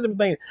panels, all these different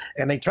things,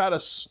 and they try to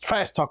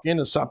fast talk you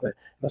into something.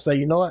 And I say,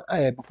 you know what?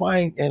 Hey, before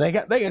and they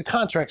got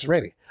contracts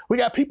ready. We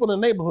got people in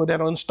the neighborhood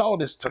that'll install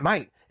this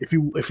tonight if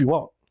you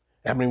want.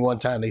 I mean, one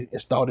time they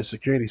installed a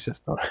security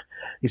system.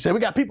 He said, we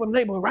got people in the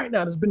neighborhood right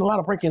now. There's been a lot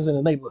of break-ins in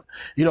the neighborhood.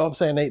 You know what I'm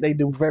saying? They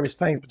do various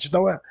things, but you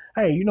know what?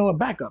 Hey, you know what?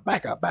 Back up.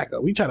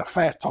 We try to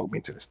fast talk me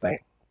into this thing.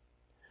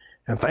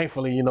 And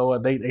thankfully, you know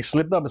what? They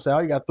slipped up and said, oh,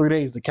 you got 3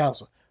 days to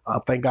cancel.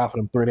 Thank God for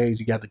them 3 days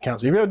you got to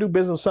cancel. If you ever do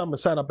business with something and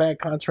sign a bad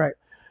contract,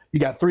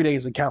 you got 3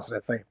 days to cancel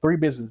that thing. 3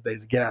 business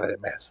days to get out of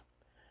that mess.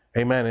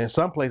 Amen. And in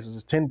some places,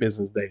 it's 10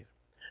 business days.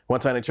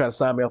 One time they tried to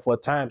sign me up for a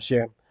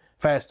timeshare.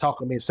 Fast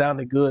talking me,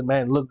 sounded good,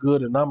 man, looked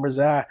good. The numbers,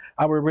 I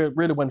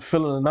really wasn't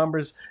feeling the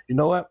numbers. You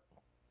know what?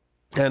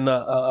 And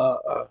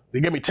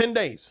they gave me 10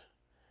 days.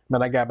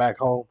 Man, I got back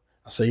home.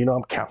 I said, you know,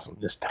 I'm canceling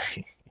this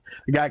thing.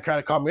 The guy tried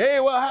to call me, hey,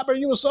 what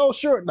happened? You were so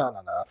short. No,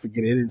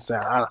 forget it. It didn't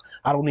sound.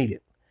 I don't need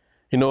it.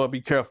 You know what?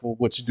 Be careful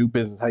what you do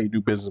business, how you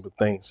do business with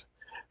things,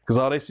 because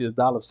all they see is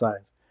dollar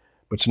signs.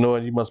 But you know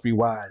what? You must be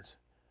wise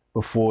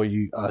before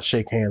you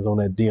shake hands on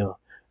that deal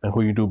and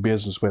who you do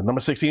business with.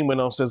 Number 16 went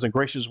on, says, a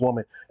gracious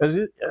woman.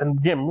 And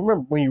again, remember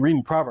when you're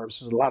reading Proverbs,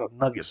 there's a lot of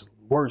nuggets,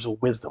 words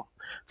of wisdom,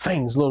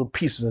 things, little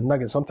pieces and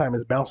nuggets. Sometimes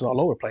it's bouncing all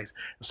over the place.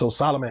 So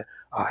Solomon,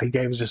 he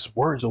gave us just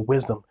words of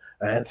wisdom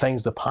and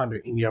things to ponder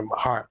in your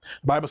heart.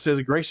 The Bible says,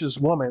 a gracious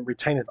woman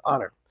retaineth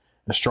honor,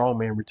 and strong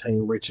men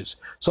retain riches.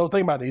 So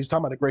think about it. He's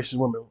talking about the gracious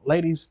woman.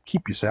 Ladies,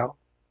 keep yourself.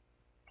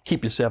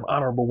 Keep yourself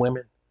honorable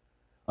women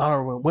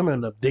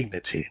of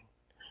dignity.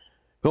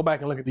 Go back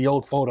and look at the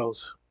old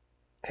photos.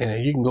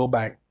 And you can go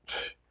back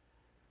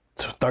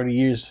to 30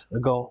 years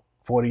ago,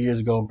 40 years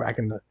ago, back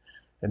in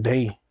the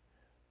day.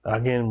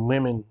 Again,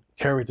 women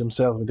carried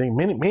themselves with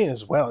dignity. Men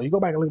as well. You go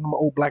back and look at them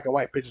old black and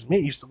white pictures.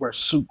 Men used to wear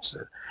suits.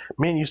 And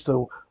men used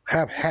to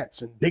have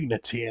hats and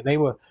dignity, and they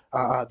would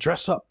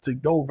dress up to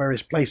go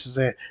various places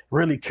and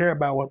really care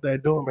about what they're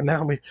doing. But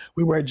now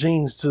we wear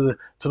jeans to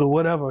the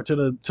whatever, to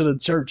the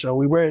church, or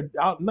we wear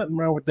out. Nothing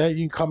wrong with that.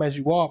 You can come as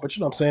you are, but you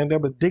know what I'm saying? There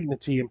was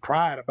dignity and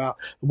pride about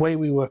the way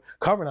we were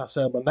covering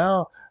ourselves. But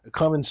now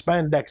come in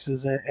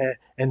spandexes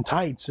and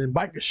tights and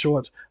biker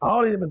shorts,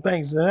 all these different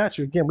things. And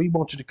actually, again, we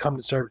want you to come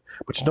to church,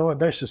 but you know what?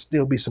 There should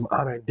still be some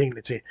honor and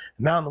dignity.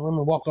 Now the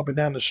women walk up and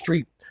down the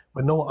street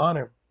with no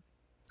honor.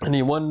 And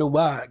you wonder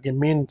why. Again,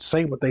 men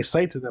say what they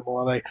say to them,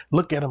 or they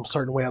look at them a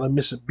certain way, or they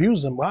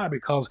misabuse them. Why?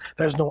 Because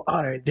there's no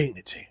honor and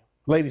dignity.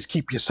 Ladies,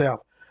 keep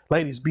yourself.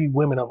 Ladies, be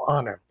women of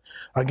honor.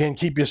 Again,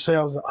 keep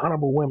yourselves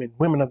honorable women,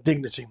 women of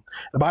dignity.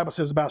 The Bible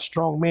says about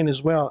strong men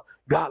as well,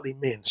 godly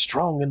men,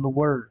 strong in the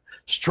word,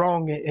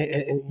 strong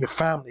in your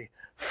family,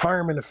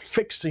 firm and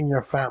fixed in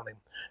your family,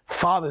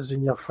 fathers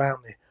in your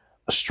family,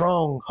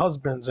 strong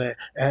husbands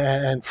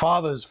and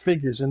fathers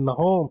figures in the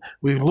home.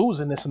 We're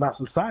losing this in our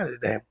society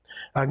today.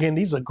 Again,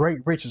 these are great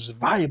riches,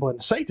 valuable,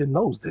 and Satan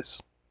knows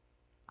this.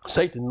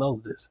 Satan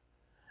knows this.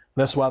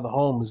 That's why the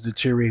home is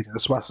deteriorating.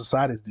 That's why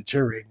society is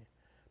deteriorating,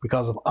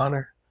 because of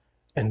honor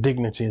and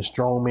dignity and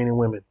strong men and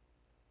women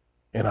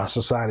in our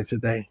society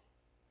today.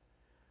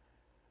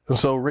 And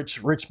so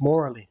rich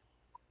morally.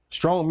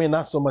 Strong men,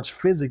 not so much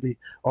physically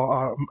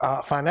or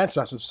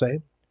financially, I should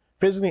say.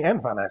 Physically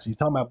and financially. He's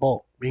talking about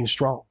both, being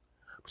strong.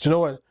 But you know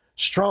what?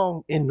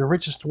 Strong in the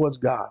riches towards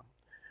God.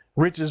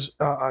 Riches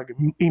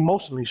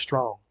emotionally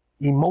strong.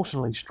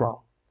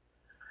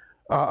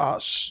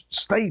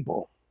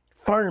 Stable,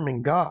 firm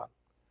in God,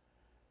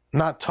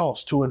 not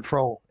tossed to and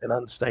fro and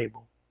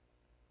unstable.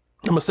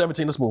 Number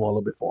 17, let's move on a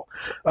little bit forward.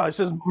 It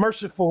says,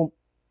 merciful,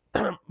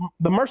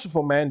 the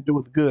merciful man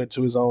doeth good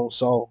to his own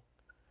soul,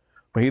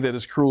 but he that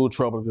is cruel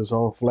troubleth his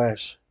own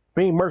flesh.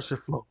 Being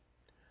merciful.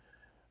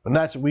 But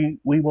naturally,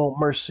 we want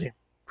mercy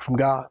from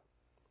God.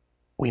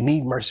 We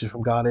need mercy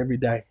from God every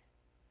day.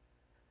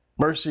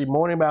 Mercy,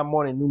 morning by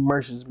morning, new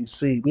mercies we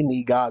see. We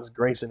need God's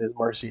grace and his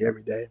mercy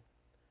every day.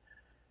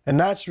 And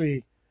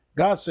naturally,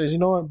 God says, you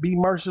know what? Be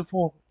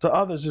merciful to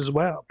others as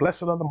well.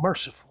 Blessed are the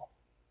merciful.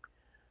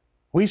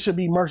 We should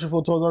be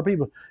merciful towards other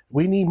people.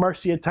 We need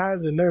mercy at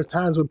times, and there's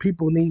times when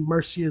people need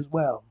mercy as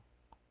well.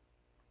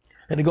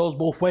 And it goes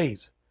both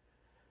ways.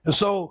 And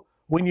so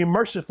when you're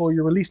merciful,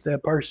 you release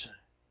that person.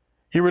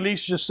 You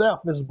release yourself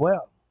as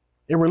well.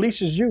 It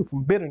releases you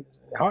from bitterness,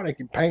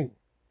 heartache, and pain,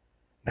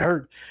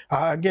 hurt.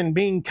 Again,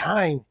 being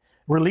kind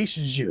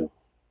releases you.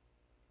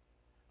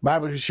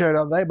 Bible shared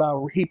the other day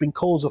about heaping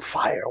coals of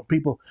fire on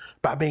people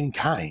by being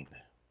kind.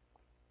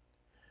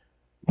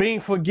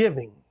 Being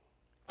forgiving.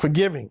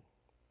 Because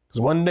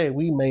one day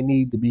we may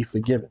need to be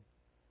forgiven.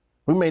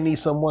 We may need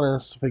someone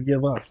else to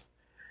forgive us.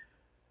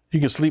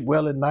 You can sleep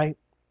well at night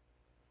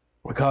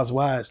because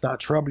why? It's not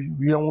trouble you.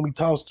 You don't want to be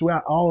tossed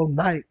throughout all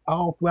night,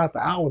 all throughout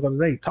the hours of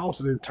the day,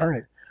 tossing and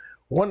turning.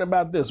 Wondering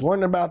about this,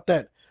 wondering about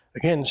that.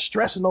 Again,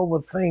 stressing over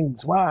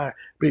things. Why?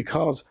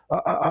 Because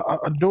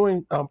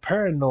doing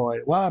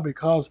paranoid. Why?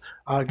 Because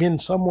again,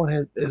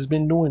 someone has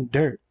been doing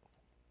dirt.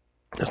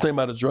 I was thinking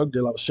about a drug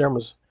deal. I was sharing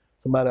with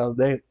somebody the other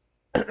day.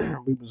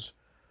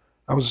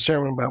 I was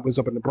sharing about was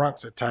up in the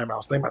Bronx at the time. I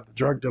was thinking about the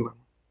drug dealer,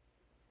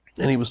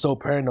 and he was so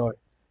paranoid.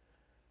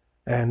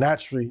 And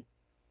naturally,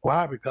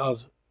 why?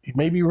 Because he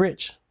may be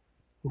rich,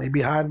 may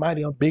be high and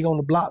mighty, big on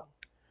the block,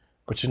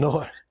 but you know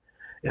what?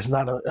 It's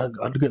not a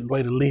good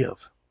way to live.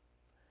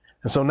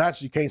 And so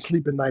naturally, you can't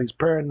sleep at night. He's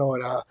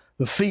paranoid.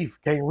 The thief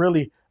can't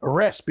really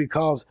arrest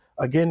because,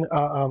 again,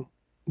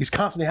 he's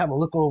constantly having to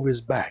look over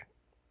his back.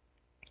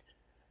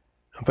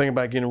 I'm thinking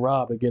about getting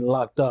robbed and getting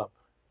locked up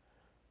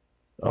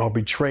or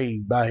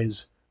betrayed by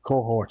his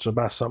cohorts or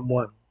by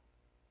someone.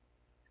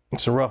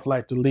 It's a rough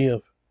life to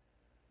live.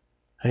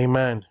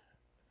 Amen.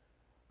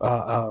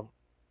 And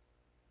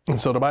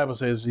so the Bible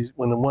says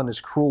when the one is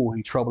cruel,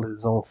 he troubles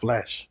his own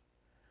flesh.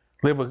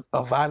 Live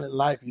a violent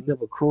life, you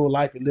live a cruel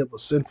life, you live a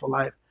sinful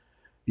life,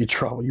 you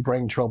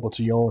bring trouble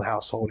to your own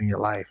household in your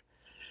life.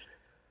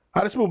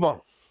 All right, let's move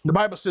on. The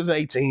Bible says in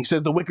 18, he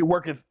says, the wicked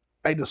worketh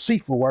a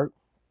deceitful work,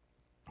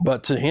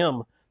 but to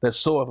him that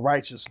soweth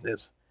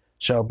righteousness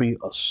shall be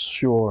a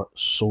sure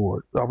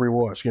reward.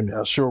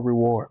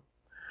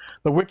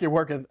 The wicked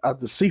worketh a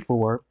deceitful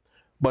work,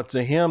 but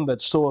to him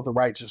that soweth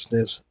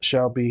righteousness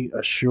shall be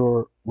a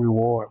sure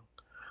reward.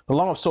 The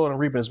law of sowing and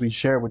reaping, as we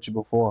shared with you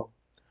before,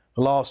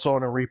 the law of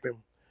sowing and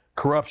reaping,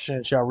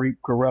 corruption shall reap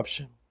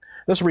corruption.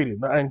 Let's read it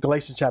in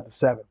Galatians chapter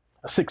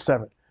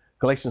 6:7.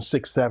 Galatians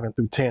 6:7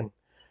 through 10.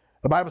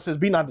 The Bible says,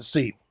 be not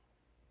deceived.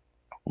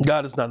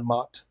 God is not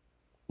mocked.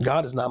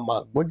 God is not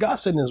mocked. What God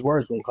said in his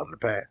word is going to come to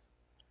pass.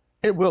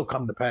 It will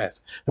come to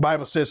pass. The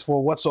Bible says,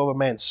 for whatsoever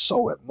man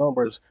soweth, in other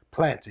words,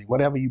 planting,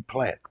 whatever you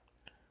plant,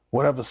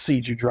 whatever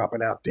seed you're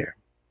dropping out there.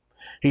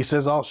 He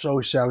says,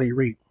 also shall he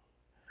reap.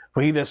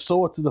 For he that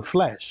soweth to the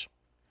flesh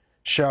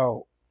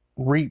shall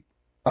reap,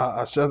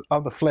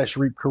 of the flesh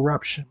reap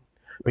corruption.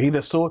 But he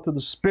that soweth to the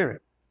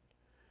Spirit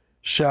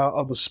shall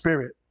of the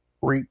Spirit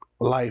reap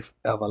life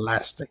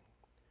everlasting.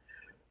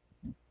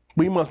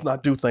 We must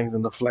not do things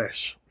in the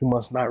flesh. We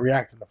must not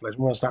react in the flesh.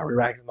 We must not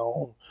react in our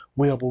own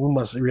will, but we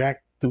must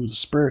react through the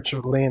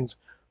spiritual lens,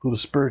 through the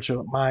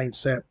spiritual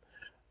mindset.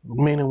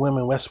 Men and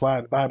women, that's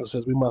why the Bible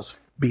says we must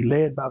be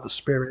led by the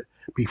Spirit,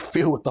 be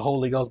filled with the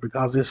Holy Ghost,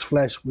 because this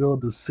flesh will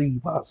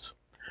deceive us.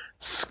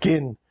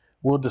 Skin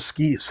will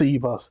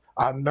deceive us.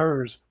 Our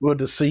nerves will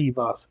deceive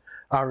us.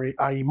 Our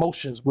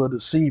emotions will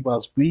deceive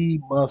us.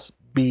 We must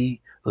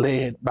be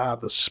led by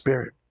the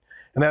Spirit.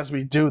 And as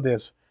we do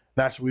this,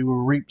 naturally we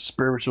will reap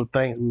spiritual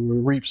things. We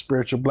will reap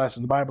spiritual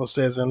blessings. The Bible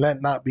says, and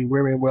let not be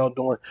weary in well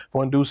doing,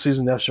 for in due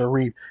season thou shalt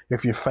reap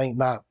if you faint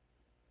not.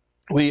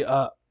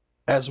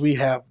 As we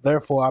have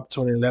therefore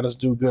opportunity, let us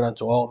do good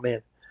unto all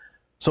men.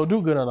 So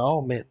do good unto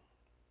all men.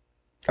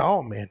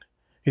 All men.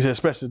 He said,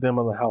 especially them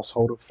of the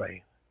household of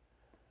faith.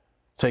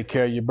 Take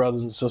care of your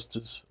brothers and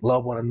sisters.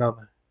 Love one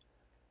another.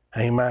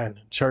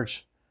 Amen.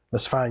 Church,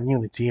 let's find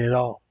unity in it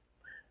all.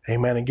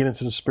 Amen. And get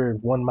into the Spirit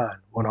of one mind,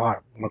 one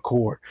heart, one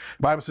accord.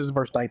 The Bible says in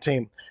verse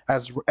 19,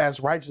 as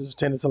righteousness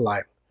tendeth to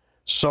life,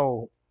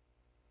 so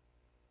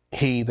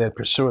he that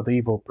pursueth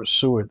evil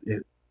pursueth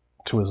it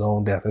to his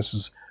own death. This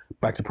is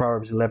back to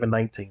Proverbs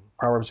 11:19.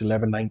 Proverbs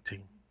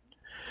 11:19.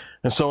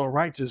 And so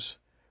righteousness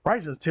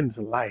tends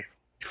to life.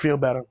 You feel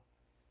better.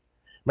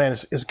 Man,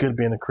 it's good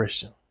being a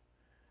Christian.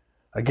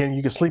 Again,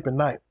 you can sleep at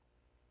night.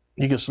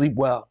 You can sleep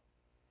well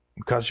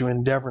because you're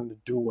endeavoring to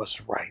do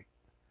what's right.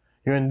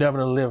 You're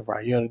endeavoring to live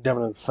right. You're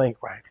endeavoring to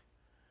think right.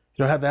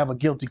 You don't have to have a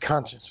guilty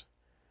conscience,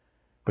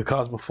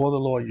 because before the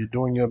Lord, you're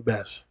doing your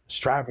best,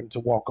 striving to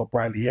walk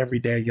uprightly every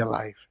day of your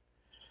life.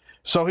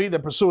 So he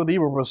that pursueth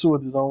evil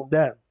pursueth his own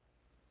death.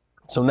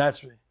 So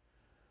naturally,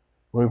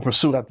 when we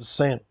pursue after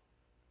sin,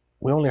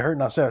 we only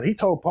hurting ourselves. He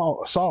told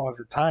Saul at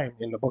the time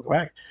in the book of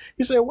Acts,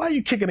 he said, why are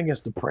you kicking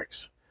against the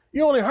pricks?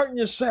 You're only hurting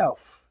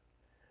yourself.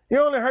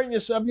 You're only hurting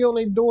yourself. You're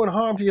only doing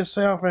harm to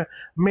yourself. And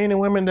men and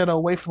women that are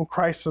away from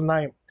Christ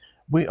tonight,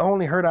 we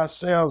only hurt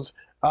ourselves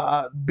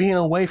being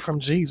away from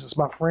Jesus,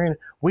 my friend.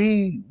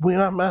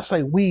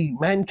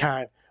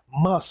 Mankind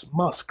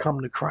must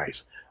come to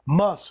Christ,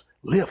 must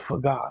live for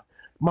God.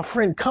 My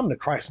friend, come to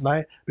Christ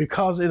tonight,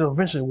 because it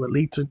eventually will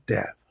lead to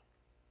death.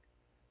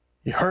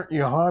 You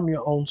harm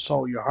your own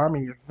soul. You're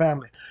harming your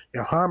family.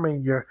 You're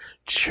harming your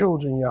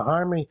children. You're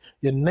harming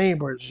your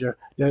neighbors, your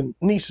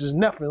nieces,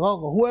 nephews,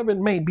 uncle, whoever it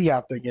may be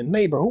out there, your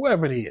neighbor,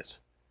 whoever it is.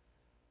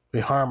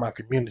 We harm our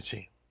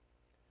community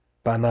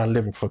by not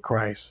living for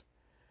Christ.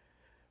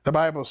 The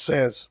Bible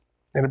says,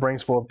 and it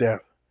brings forth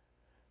death.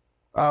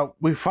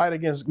 We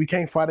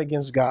can't fight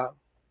against God,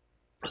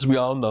 as we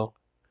all know.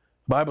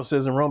 The Bible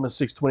says in Romans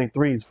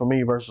 6:23, is for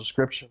me, verse of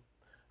scripture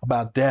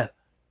about death.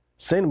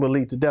 Sin will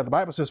lead to death. The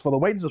Bible says, for the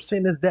wages of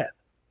sin is death.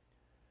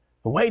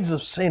 The wages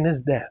of sin is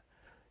death.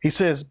 He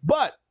says,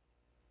 but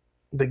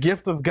the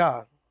gift of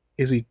God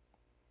is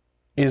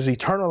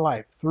eternal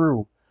life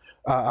through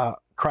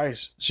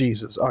Christ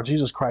Jesus, or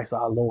Jesus Christ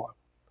our Lord.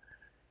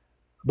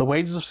 The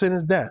wages of sin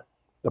is death.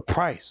 The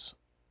price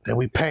that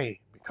we pay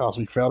because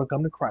we fail to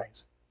come to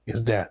Christ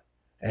is death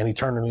and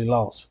eternally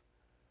lost.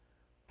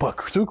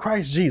 But through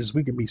Christ Jesus,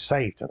 we can be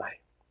saved tonight.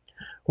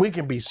 We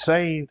can be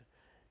saved.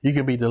 You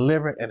can be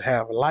delivered and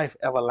have life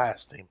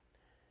everlasting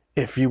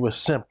if you will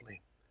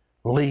simply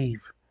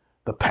leave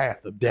the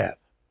path of death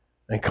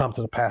and come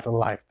to the path of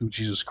life through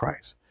Jesus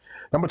Christ.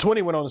 Number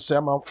 20 went on to say,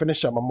 I'm going to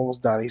finish up, I'm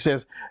almost done. He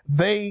says,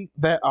 they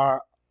that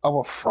are of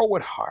a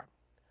froward heart,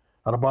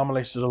 an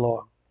abomination to the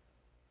Lord.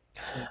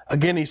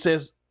 Again, he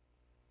says,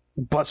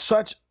 but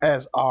such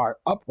as are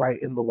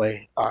upright in the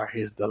way are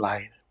his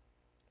delight.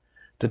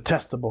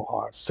 Detestable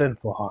heart,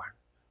 sinful heart,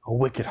 a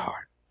wicked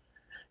heart.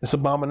 It's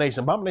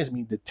abomination. Abomination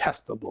means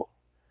detestable,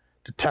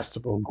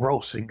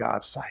 gross in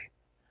God's sight,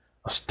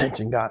 a stench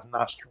in God's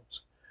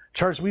nostrils.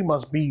 Church, we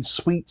must be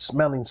sweet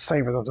smelling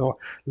savors of the Lord.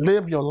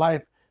 Live your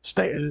life.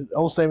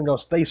 Old saying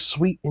goes, stay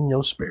sweet in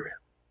your spirit,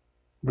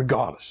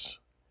 regardless.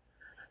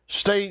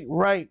 Stay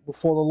right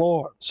before the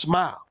Lord.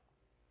 Smile.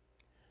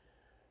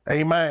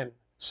 Amen.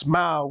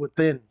 Smile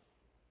within.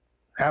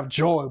 Have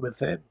joy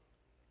within,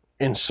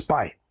 in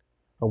spite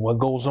of what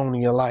goes on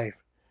in your life.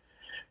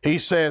 He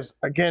says,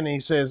 again,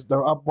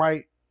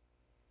 the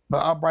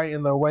upright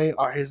in their way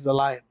are his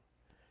delight.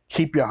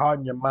 Keep your heart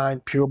and your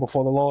mind pure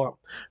before the Lord.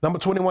 Number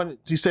 21,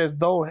 he says,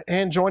 though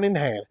hand join in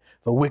hand,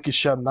 the wicked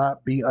shall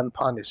not be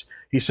unpunished.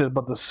 He says,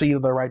 but the seed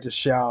of the righteous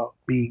shall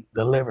be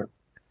delivered.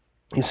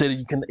 He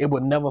said, it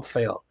will never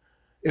fail.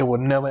 It will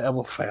never,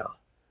 ever fail.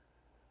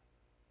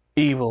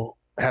 Evil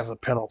has a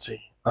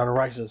penalty.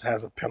 Unrighteousness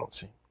has a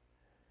penalty.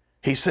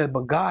 He said,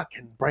 but God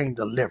can bring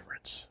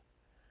deliverance.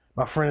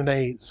 My friend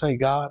today, say,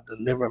 God,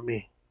 deliver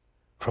me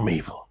from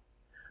evil.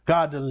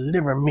 God,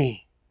 deliver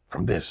me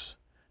from this.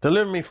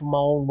 Deliver me from my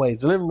own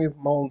ways. Deliver me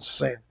from my own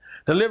sin.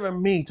 Deliver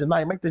me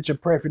tonight. Make that your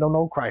prayer if you don't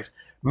know Christ.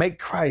 Make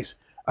Christ,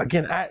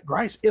 again,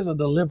 Christ is a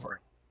deliverer.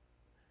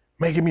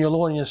 Make him your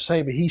Lord and your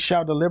Savior. He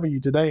shall deliver you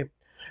today.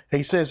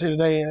 He says here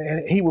today,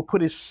 and he will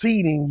put his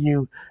seed in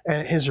you,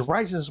 and his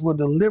righteousness will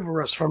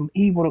deliver us from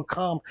evil to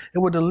come. It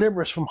will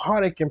deliver us from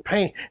heartache and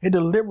pain. It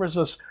delivers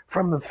us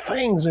from the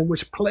things in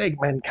which plague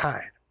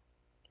mankind.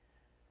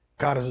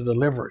 God is a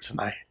deliverer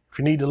tonight. If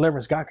you need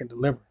deliverance, God can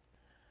deliver.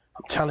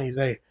 I'm telling you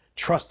today,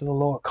 trust in the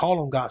Lord. Call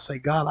on God. Say,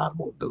 God, I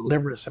want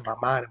deliverance in my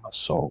mind and my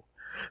soul.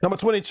 Number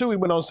 22, he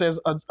went on and says,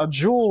 a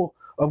jewel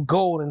of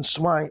gold in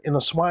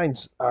a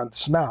swine's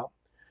snout.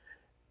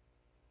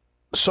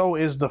 So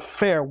is the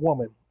fair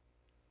woman,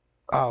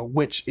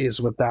 which is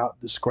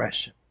without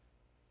discretion.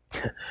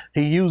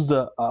 He used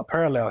a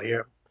parallel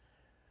here.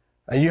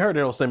 And you heard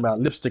that old thing about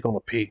lipstick on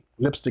a pig.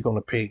 Lipstick on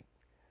a pig.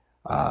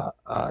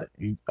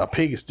 A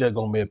pig is still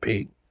going to be a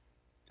pig.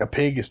 A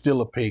pig is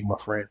still a pig, my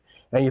friend.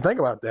 And you think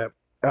about that.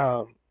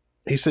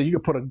 He said you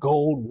could put a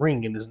gold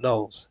ring in his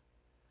nose.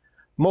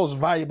 Most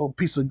valuable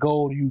piece of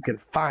gold you can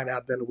find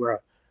out there in the world.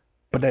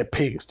 But that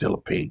pig is still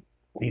a pig.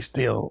 He's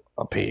still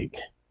a pig.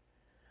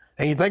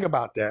 And you think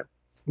about that.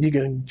 You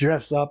can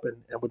dress up and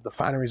with the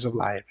fineries of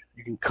life.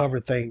 You can cover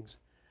things,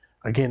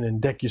 again,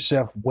 and deck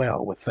yourself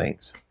well with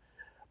things.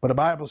 But the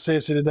Bible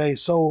says here today,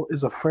 so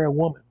is a fair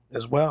woman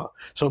as well.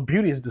 So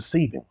beauty is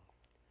deceiving.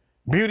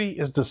 Beauty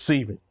is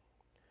deceiving.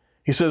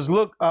 He says,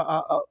 look,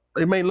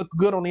 it may look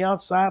good on the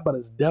outside, but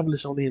it's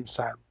devilish on the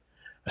inside.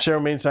 I share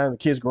many times with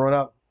kids growing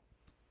up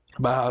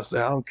about how I say,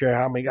 I don't care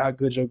how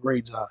good your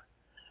grades are.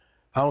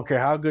 I don't care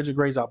how good your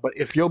grades are. But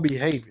if your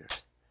behavior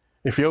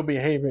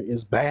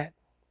is bad,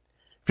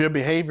 if your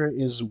behavior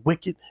is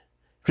wicked,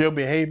 if your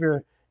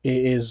behavior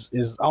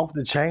is off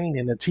the chain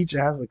and the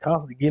teacher has to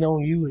constantly get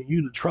on you and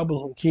you the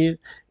troublesome kid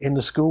in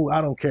the school,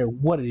 I don't care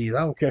what it is.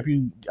 I don't care if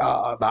you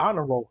the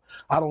honor roll.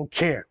 I don't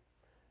care.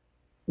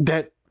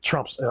 That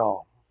trumps it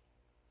all.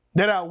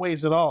 That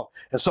outweighs it all.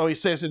 And so he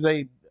says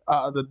today,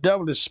 the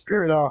devil is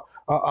spirit,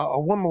 a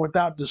woman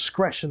without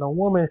discretion, a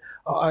woman,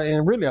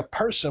 and really a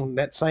person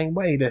that same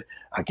way. That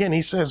again,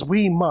 he says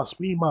we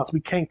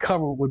can't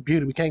cover it with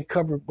beauty. We can't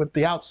cover it with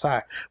the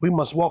outside. We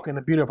must walk in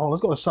the beauty of home.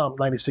 Let's go to Psalm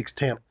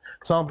 96:10.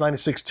 Psalm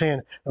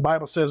 96:10. The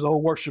Bible says, "Oh,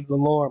 worship the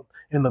Lord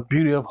in the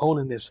beauty of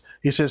holiness."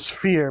 He says,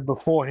 "Fear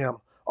before him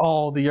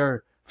all the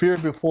earth." Fear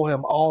before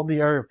him all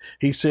the earth.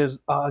 He says,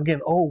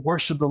 again, oh,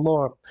 worship the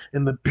Lord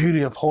in the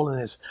beauty of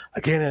holiness.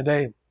 Again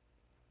today,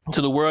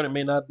 to the world, it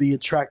may not be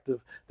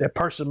attractive. That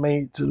person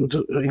may,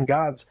 in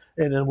God's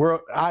and in the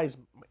world eyes,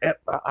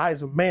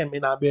 eyes of man may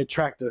not be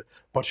attractive,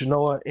 but you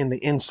know what? In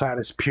the inside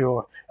is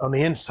pure. On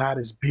the inside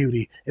is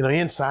beauty. On the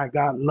inside,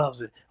 God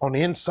loves it. On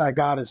the inside,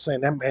 God is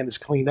saying that man is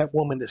clean. That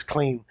woman is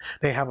clean.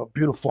 They have a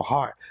beautiful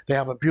heart. They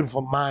have a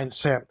beautiful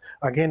mindset.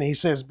 Again, he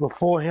says,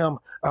 before him,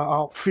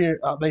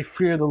 they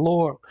fear the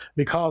Lord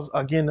because,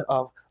 again,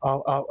 of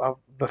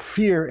the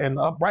fear and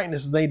the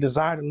uprightness they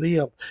desire to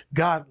live.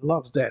 God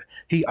loves that.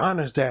 He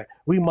honors that.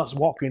 We must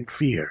walk in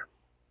fear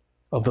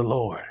of the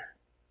Lord.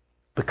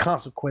 The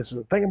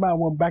consequences. Think about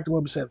back to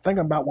what we said. Think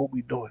about what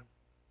we're doing.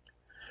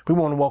 We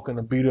want to walk in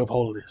the beauty of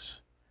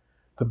holiness,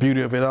 the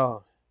beauty of it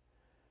all.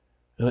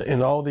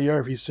 In all the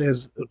earth, he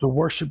says, to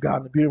worship God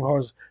in the beauty of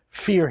holiness,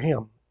 fear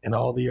him in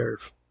all the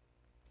earth.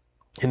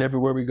 And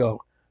everywhere we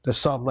go, that's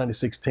Psalm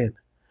 96:10.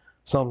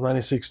 Psalm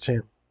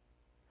 96:10.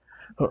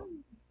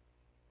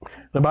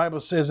 The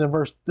Bible says in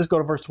let's go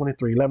to verse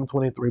 23,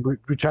 11:23.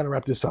 We're trying to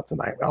wrap this up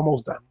tonight. We're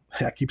almost done.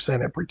 I keep saying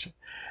that, preacher.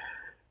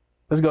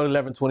 Let's go to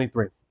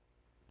 11:23.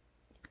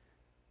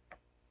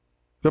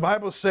 The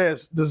Bible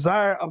says,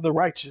 desire of the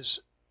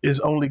righteous is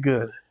only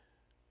good,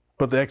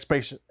 but the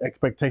expectation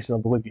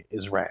of the wicked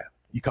is wrath.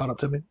 You caught up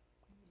to me?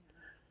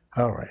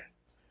 All right.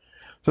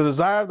 The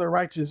desire of the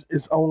righteous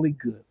is only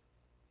good,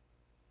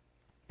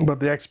 but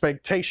the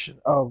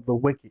expectation of the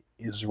wicked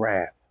is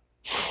wrath.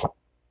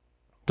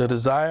 The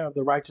desire of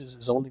the righteous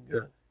is only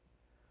good,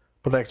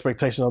 but the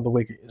expectation of the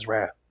wicked is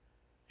wrath.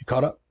 You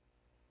caught up?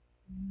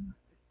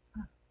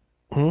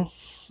 All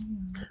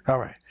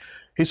right.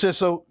 He says,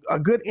 so a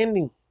good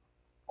ending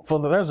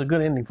there's a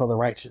good ending for the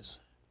righteous.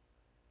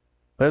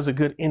 There's a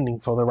good ending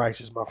for the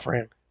righteous, my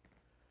friend.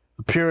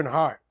 The pure in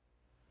heart,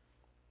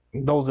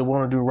 those that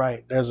want to do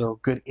right, there's a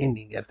good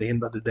ending at the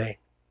end of the day.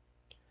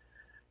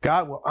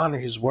 God will honor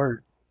his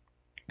word.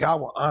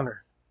 God will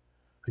honor,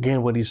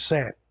 again, what he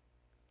said.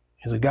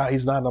 He's a God,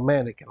 he's not a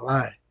man that can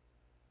lie.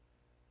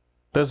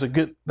 There's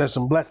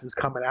some blessings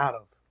coming out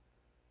of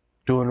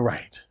doing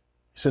right.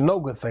 He said,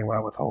 no good thing will I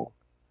withhold.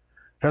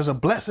 There's a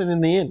blessing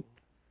in the end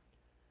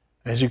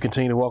as you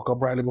continue to walk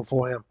uprightly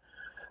before him.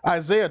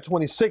 Isaiah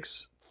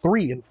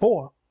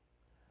 26:3-4.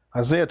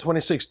 Isaiah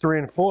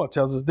 26:3-4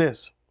 tells us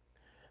this.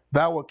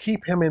 Thou wilt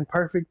keep him in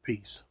perfect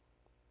peace,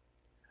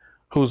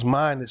 whose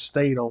mind is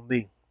stayed on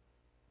thee.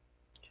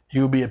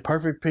 You will be in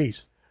perfect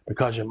peace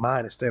because your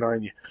mind is stayed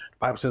on you. The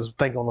Bible says,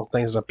 think on those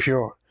things that are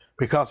pure,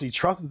 because he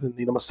trusteth in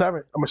thee. Number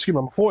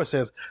 4, it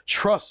says,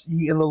 trust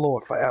ye in the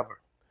Lord forever,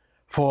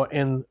 for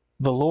in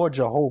the Lord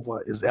Jehovah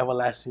is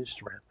everlasting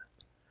strength.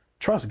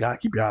 Trust God.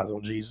 Keep your eyes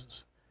on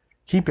Jesus.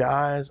 Keep your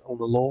eyes on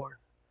the Lord.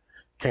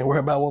 Can't worry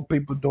about what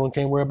people are doing.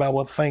 Can't worry about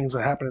what things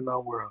are happening in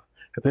our world.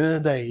 At the end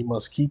of the day, you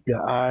must keep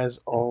your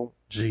eyes on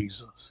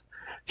Jesus.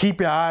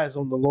 Keep your eyes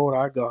on the Lord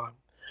our God.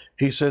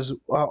 He says,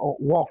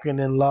 walking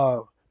in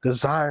love,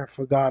 desire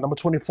for God. Number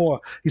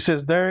 24, he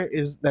says, there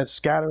is that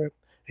scattereth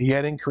and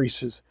yet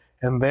increases.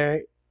 And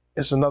there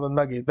is another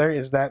nugget. There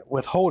is that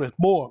withholdeth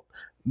more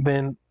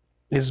than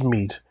is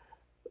meet,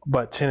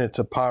 but tendeth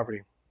to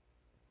poverty.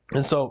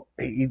 And so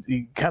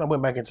he kind of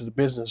went back into the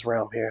business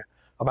realm here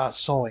about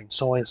sowing.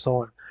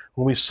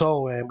 When we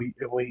sow and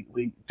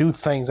we do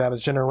things out of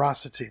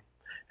generosity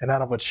and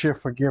out of a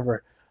cheerful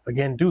giver,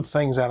 again, do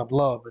things out of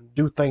love and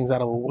do things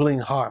out of a willing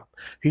heart.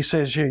 He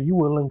says here, you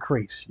will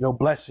increase. Your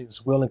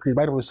blessings will increase.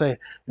 Right? We say,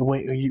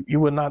 you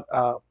will not,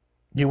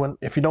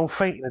 if you don't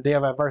faint in the day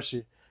of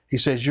adversity, he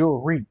says you'll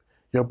reap.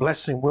 Your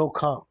blessing will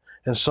come.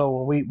 And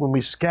so when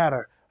we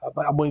scatter,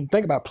 when you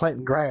think about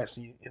planting grass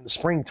in the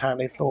springtime,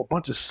 they throw a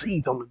bunch of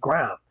seeds on the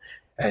ground.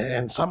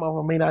 And some of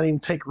them may not even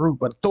take root,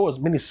 but throw as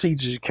many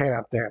seeds as you can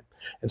out there.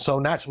 And so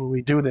naturally, when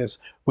we do this,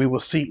 we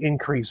will see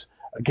increase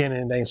again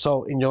and again.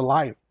 So in your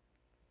life,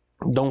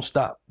 don't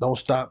stop. Don't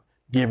stop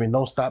giving.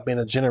 Don't stop being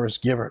a generous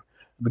giver.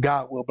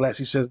 God will bless.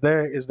 He says,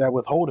 there is that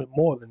withholding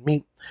more than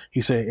meat.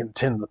 He said,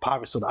 intended to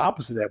poverty. So the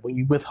opposite of that, when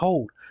you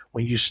withhold,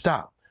 when you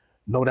stop,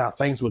 no doubt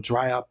things will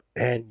dry up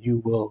and you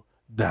will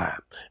die.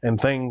 And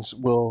things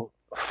will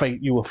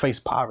you will face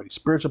poverty,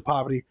 spiritual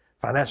poverty,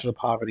 financial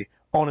poverty,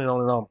 on and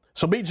on and on.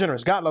 So be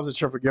generous. God loves a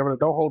cheerful giver.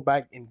 Don't hold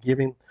back in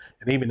giving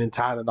and even in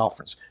tithe and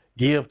offerings.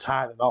 Give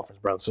tithe and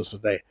offerings, brothers and sisters,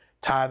 today.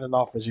 Tithe and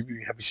offerings. If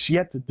you have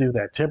yet to do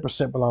that,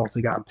 10% belongs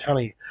to God. I'm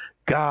telling you,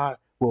 God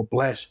will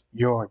bless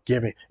your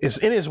giving. It's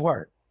in his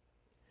word.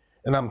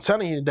 And I'm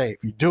telling you today,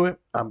 if you do it,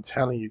 I'm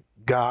telling you,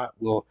 God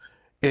will.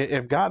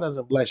 If God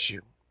doesn't bless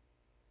you,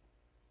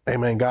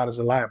 amen, God is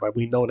a liar, but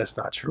we know that's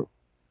not true.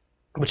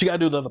 But you got to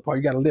do the other part.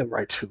 You got to live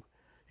right too.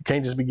 You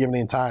can't just be giving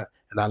in tithe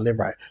and not live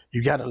right.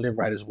 You got to live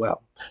right as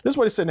well. This is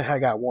what he said in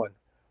Haggai 1,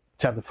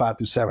 chapter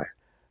 5-7.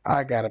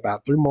 I got about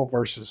a few more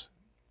verses.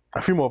 I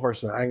ain't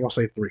going to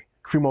say 3.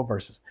 A few more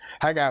verses.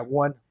 Haggai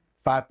 1,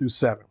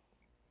 5-7.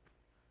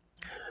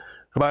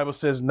 The Bible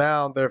says,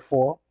 now,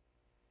 therefore,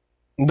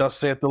 thus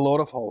saith the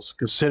Lord of hosts,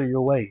 consider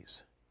your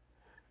ways.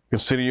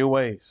 Consider your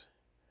ways.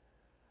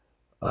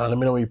 Let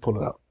me know when you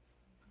pull it up.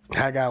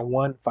 Haggai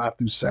 1,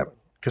 5-7.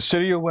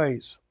 Consider your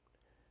ways.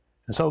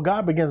 And so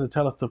God begins to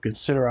tell us to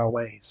consider our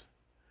ways.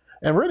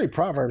 And really,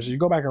 Proverbs, you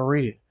go back and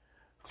read it,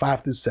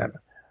 5-7,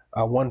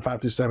 1,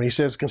 5-7. He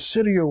says,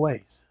 consider your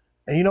ways.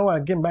 And you know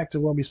what? Getting back to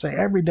what we say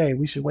every day,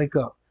 we should wake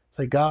up,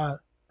 say, God,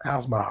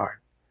 how's my heart?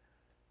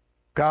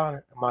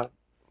 God, am I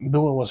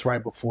doing what's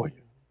right before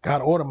you?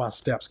 God, order my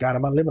steps. God,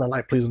 am I living a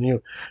life pleasing to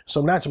you?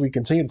 So naturally, we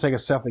continue to take a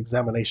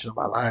self-examination of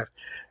our life.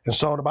 And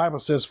so the Bible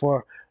says,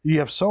 for you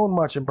have sown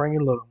much and bring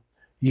in little.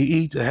 You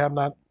eat and have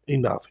not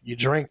enough. You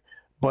drink,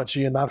 but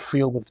you are not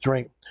filled with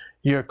drink.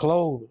 You're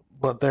clothed,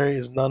 but there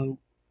is none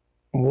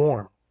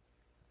warm.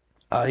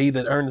 He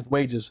that earneth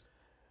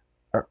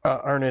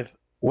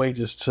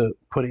wages to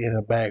put it in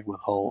a bag with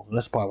holes. And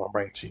that's part I'm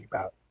bringing to you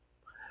about.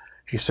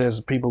 He says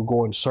people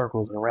go in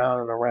circles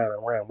around and around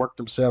and around, work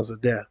themselves to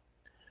death,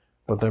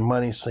 but their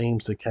money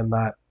seems to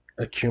cannot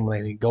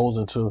accumulate. It goes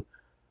into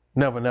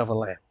never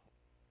land.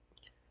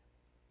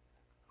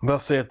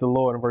 Thus saith the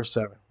Lord in verse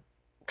 7,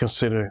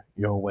 consider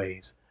your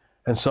ways.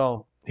 And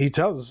so he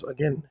tells us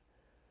again,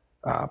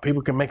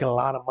 people can make a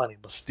lot of money,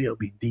 but still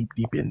be deep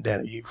in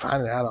debt. You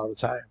find it out all the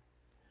time.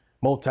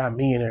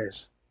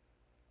 Multi-millionaires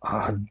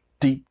are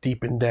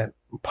deep in debt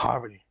and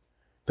poverty.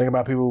 Think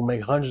about people who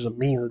make hundreds of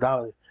millions of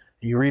dollars.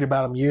 You read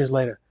about them years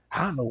later.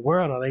 How in the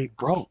world are they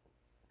broke?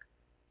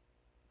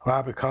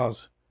 Why?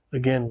 Because,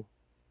 again,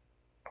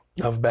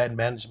 of bad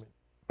management,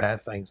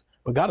 bad things.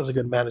 But God is a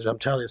good manager. I'm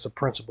telling you, it's a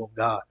principle of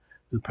God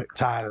to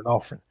tithe and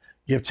offering.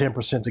 Give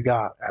 10% to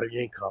God out of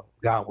your income.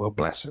 God will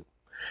bless it.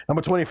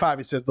 Number 25,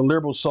 he says, the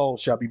liberal soul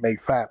shall be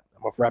made fat.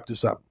 I'm going to wrap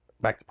this up.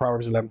 Back to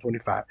Proverbs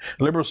 11:25.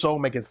 The liberal soul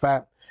maketh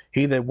fat.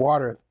 He that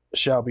watereth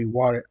shall be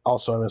watered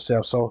also in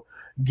himself. So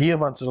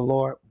give unto the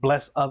Lord,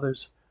 bless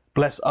others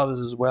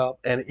as well,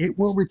 and it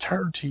will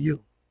return to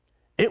you.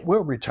 It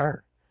will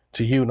return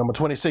to you. Number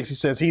 26, he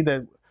says, he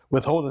that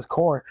withholdeth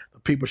corn, the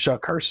people shall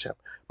curse him,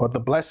 but the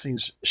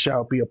blessings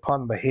shall be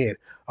upon the head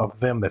of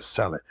them that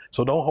sell it.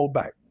 So don't hold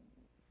back.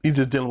 He's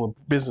just dealing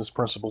with business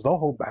principles. Don't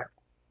hold back.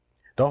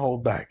 Don't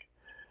hold back.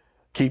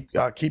 Keep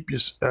your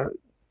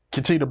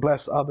continue to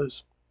bless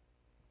others.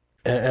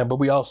 But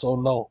we also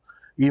know,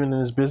 even in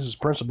this business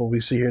principle we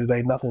see here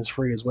today, nothing's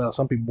free as well.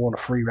 Some people want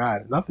a free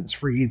ride. Nothing's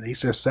free either. He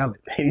says sell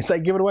it. He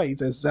said give it away. He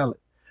says sell it.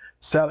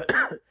 Sell it.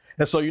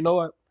 And so you know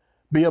what?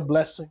 Be a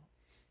blessing.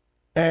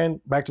 And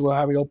back to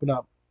how we open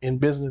up in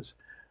business,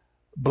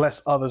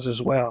 bless others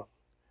as well.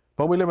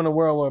 But we live in a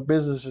world where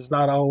business is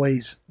not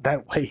always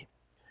that way.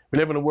 We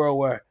live in a world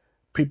where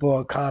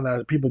people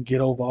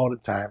get over all the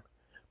time.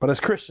 But as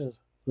Christians,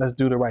 let's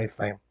do the right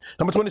thing.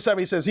 Number 27,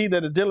 he says, he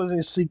that is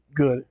diligent seek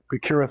good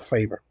procureth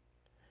favor.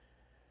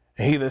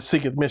 And he that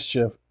seeketh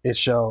mischief, it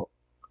shall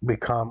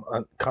come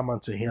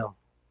unto him.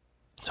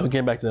 So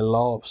again, back to the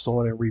law of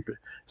sowing and reaping.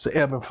 It's an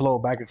ebb and flow,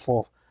 back and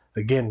forth.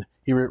 Again,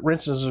 he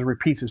rinses and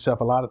repeats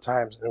himself a lot of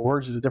times and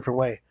words it a different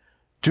way.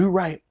 Do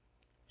right,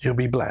 you'll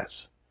be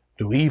blessed.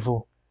 Do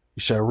evil,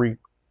 you shall reap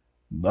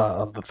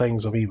the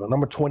things of evil.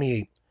 Number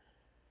 28,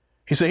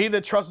 he said, he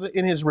that trusteth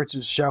in his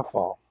riches shall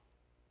fall,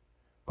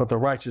 but the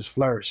righteous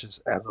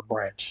flourishes as a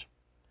branch.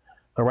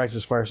 The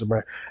righteous flourishes as a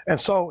branch. And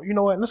so, you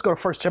know what? Let's go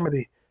to 1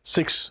 Timothy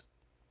 6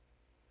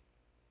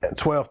 through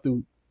 12.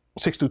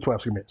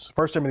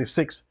 1 Timothy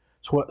 6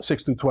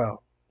 through 12.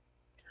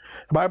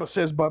 The Bible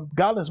says, but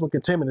godliness with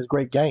contentment is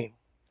great gain.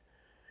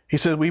 He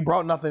says, we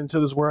brought nothing into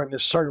this world, and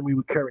it's certain we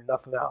would carry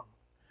nothing out.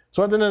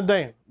 So at the end of the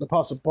day, the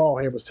Apostle Paul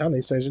here was telling,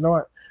 he says, you know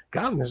what?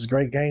 Godliness is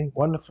great gain.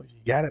 Wonderful. You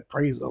got it.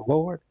 Praise the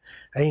Lord.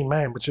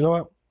 Amen. But you know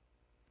what?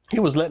 He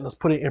was letting us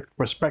put it in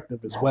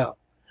perspective as well.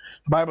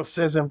 The Bible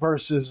says in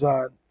verses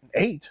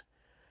 8,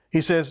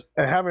 he says,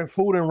 and having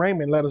food and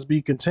raiment, let us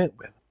be content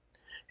with.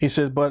 He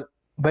says, but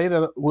they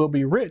that will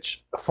be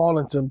rich fall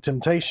into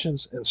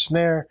temptations and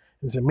snare,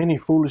 into many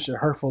foolish and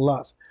hurtful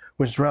lusts,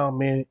 which drown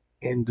men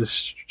in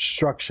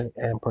destruction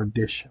and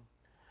perdition.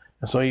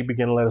 And so he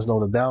began to let us know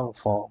the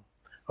downfall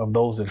of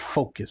those that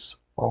focus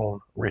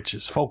on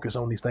riches, focus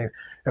on these things.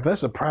 If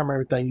that's the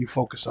primary thing you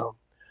focus on,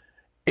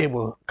 it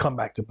will come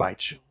back to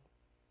bite you.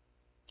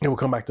 It will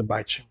come back to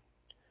bite you.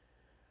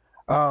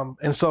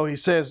 And so he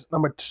says,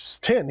 number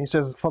 10, he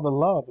says, for the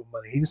love of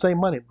money. He didn't say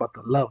money, but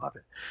the love of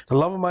it. The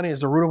love of money is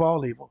the root of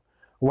all evil,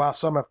 while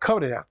some have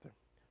coveted after.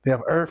 They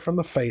have erred from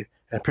the faith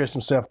and pierced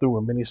themselves through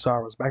with many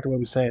sorrows. Back to what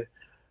we said,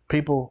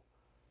 people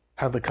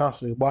have to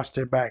constantly watch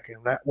their back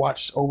and not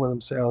watch over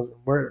themselves and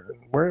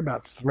worry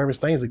about various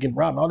things, getting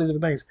robbed, all these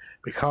different things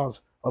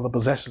because of the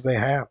possessions they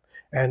have.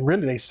 And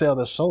really, they sell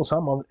their soul.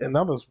 And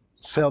others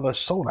sell their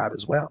soul out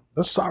as well.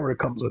 There's sorrow that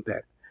comes with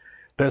that.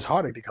 There's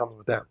heartache that comes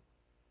with that.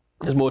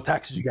 There's more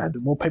taxes you got to do,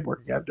 more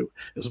paperwork you got to do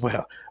as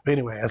well. But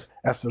anyway,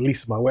 that's the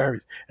least of my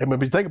worries. And when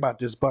we think about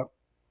this, but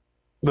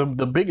the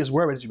biggest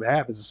worry that you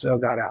have is to sell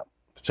God out,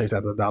 to chase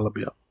after the dollar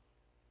bill.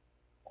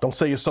 Don't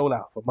sell your soul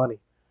out for money.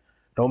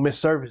 Don't miss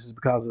services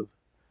because of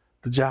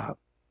the job.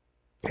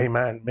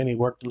 Amen. Many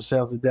work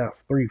themselves to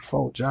death, 3,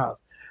 4 jobs.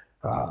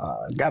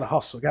 Gotta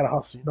hustle.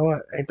 You know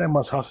what? Ain't that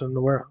much hustle in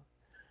the world.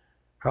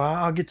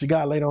 I'll get to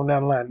God later on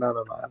down the line.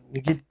 No.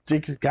 You get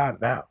to God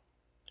now.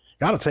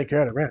 God will take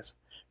care of the rest.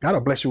 God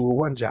will bless you with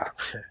one job.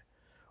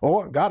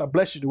 Or God will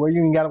bless you to where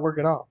you ain't got to work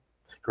at all.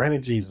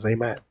 Granted Jesus,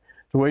 amen.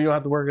 To where you don't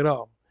have to work at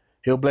all.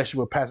 He'll bless you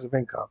with passive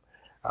income.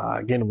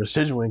 Again,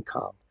 residual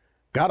income.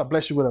 God will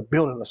bless you with a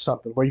building or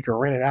something where you can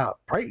rent it out.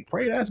 Pray,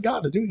 ask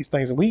God to do these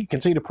things. And we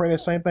continue to pray the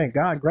same thing.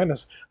 God grant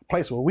us a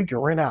place where we can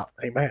rent out.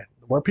 Amen.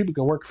 Where people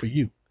can work for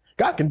you.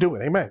 God can do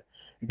it. Amen.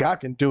 God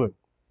can do it.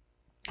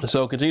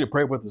 So continue to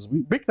pray with us.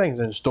 Big things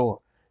in store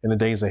in the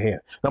days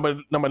ahead.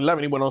 Number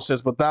 11, he went on,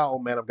 says, but thou, O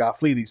man of God,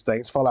 flee these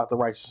things, fall out the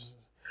righteousness.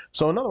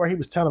 So in other words, he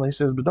was telling me, he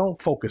says, but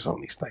don't focus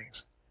on these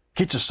things.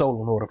 Get your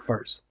soul in order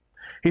first.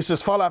 He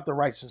says, fall after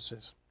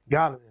righteousness,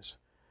 godliness,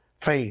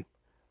 faith,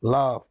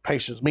 love,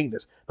 patience,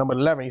 meekness. Number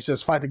 11, he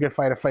says, fight the good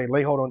fight of faith,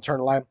 lay hold on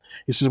eternal life.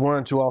 He says, one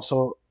and two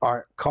also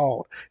are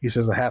called. He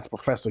says, and hath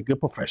professed a good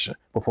profession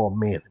before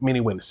men, many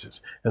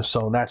witnesses. And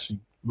so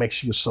naturally, make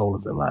sure your soul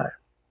is in line.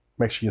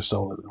 Make sure your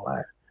soul is in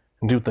line.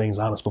 And do things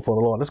honest before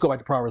the Lord. Let's go back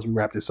to Proverbs. We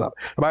wrap this up.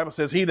 The Bible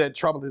says, he that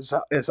troubleth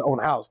his own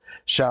house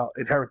shall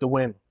inherit the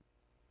wind,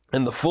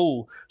 and the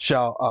fool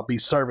shall be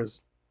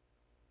service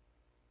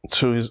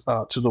to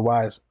the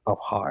wise of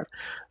heart.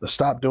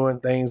 Stop doing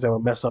things that will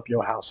mess up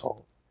your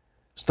household.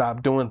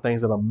 Stop doing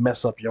things that will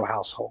mess up your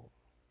household.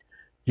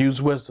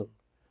 Use wisdom.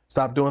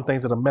 Stop doing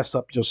things that will mess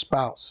up your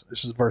spouse.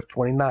 This is verse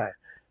 29.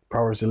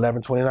 Proverbs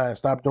 11:29.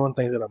 Stop doing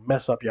things that will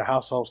mess up your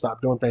household.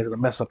 Stop doing things that will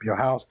mess up your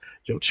house,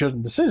 your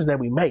children. Decisions that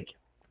we make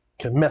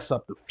can mess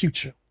up the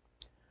future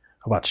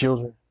of our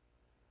children,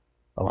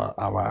 of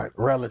our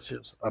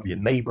relatives, of your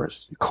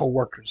neighbors, your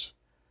co-workers.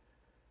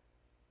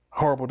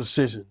 Horrible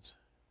decisions.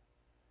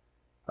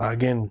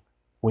 Again,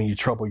 when you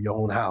trouble your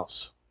own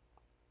house.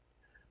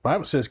 The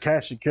Bible says,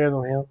 cast your cares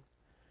on him.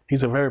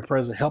 He's a very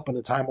present help in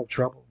the time of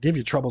trouble. Give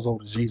your troubles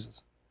over to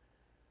Jesus.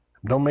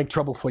 Don't make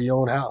trouble for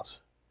your own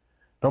house.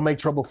 Don't make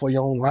trouble for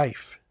your own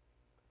life.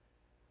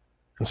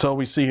 And so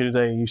we see here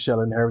today, you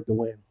shall inherit the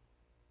wind.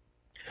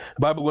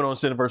 The Bible went on and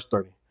said in verse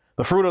 30,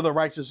 the fruit of the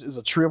righteous is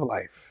a tree of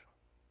life,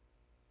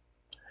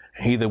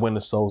 and he that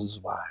winneth souls is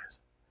wise.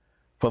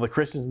 For the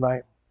Christians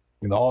tonight,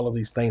 and all of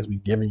these things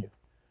we've given you,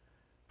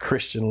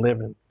 Christian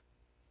living,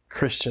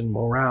 Christian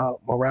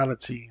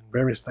morality, and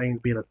various things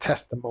being a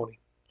testimony,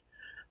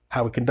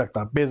 how we conduct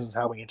our business,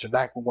 how we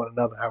interact with one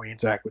another, how we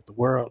interact with the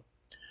world,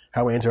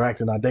 how we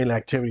interact in our daily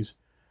activities.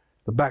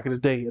 The back of the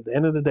day, at the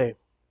end of the day,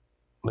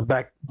 the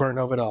back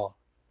burner of it all,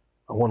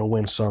 I want to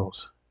win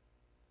souls.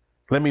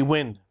 Let me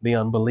win the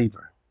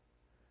unbeliever.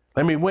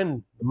 Let me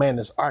win the man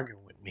that's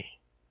arguing with me.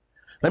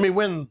 Let me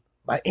win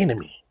my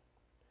enemy.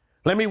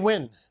 Let me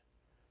win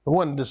the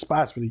one that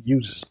despisefully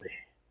uses me.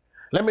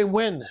 Let me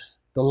win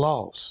the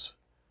lost.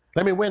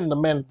 Let me win the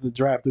man at the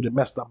drive-thru that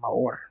messed up my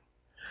order.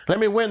 Let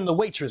me win the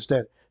waitress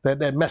that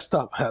messed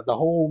up the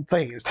whole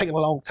thing. It's taking a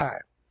long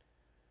time.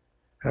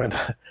 And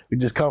we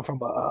just come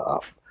from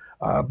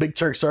a big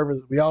church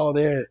service. We all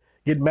there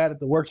getting mad at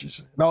the worshipers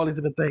and all these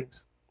different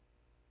things.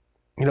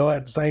 You know,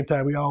 at the same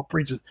time, we all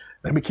preachers.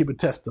 Let me keep a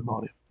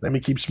testimony. Let me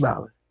keep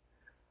smiling.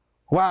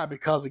 Why?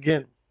 Because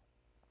again,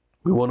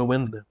 we want to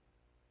win them.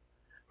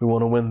 We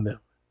want to win them.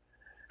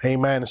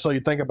 Amen. And so you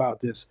think about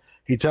this.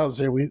 He tells us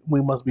here we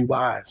must be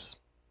wise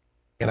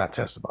in our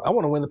testimony. I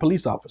want to win the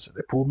police officer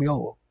that pulled me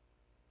over.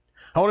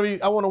 I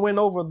want to win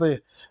over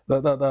the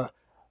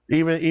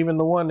even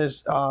the one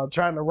that's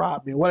trying to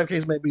rob me, whatever the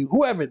case may be,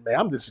 whoever it may.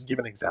 I'm just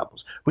giving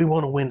examples. We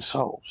want to win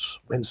souls,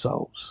 win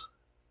souls,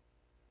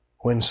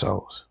 win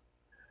souls.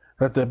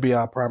 Let that be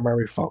our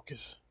primary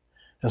focus.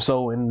 And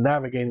so in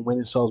navigating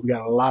winning souls, we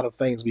got a lot of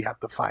things we have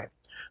to fight.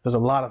 There's a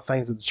lot of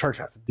things that the church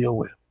has to deal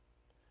with.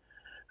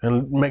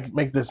 And let's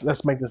make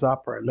this our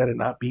prayer. Let it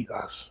not be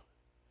us.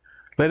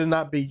 Let it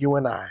not be you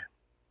and I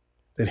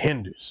that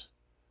hinders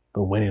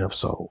the winning of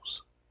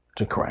souls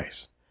to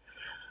Christ.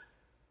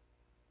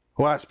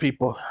 Wise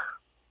people,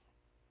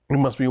 we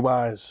must be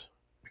wise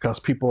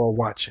because people are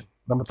watching.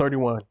 Number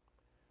 31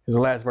 is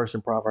the last verse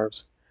in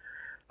Proverbs.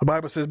 The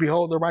Bible says,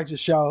 behold, the righteous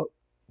shall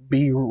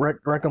be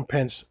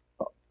recompensed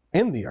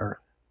in the earth,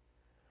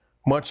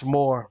 much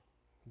more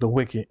the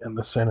wicked and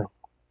the sinner.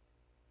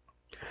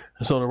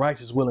 And so the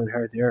righteous will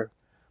inherit the earth.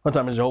 One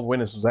time a Jehovah's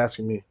Witness was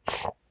asking me,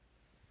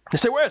 he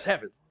said, where's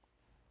heaven?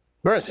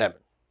 Where's heaven?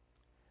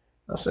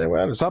 I said,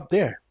 well, it's up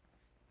there.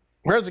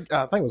 I think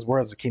it was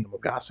where's the kingdom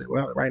of God? I said,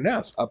 well, right now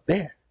it's up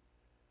there.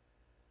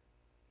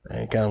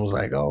 And he kind of was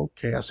like, oh,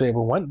 okay. I said,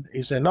 well,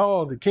 he said,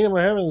 no, the kingdom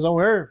of heaven is on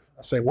earth.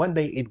 I said, one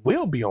day it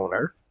will be on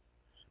earth,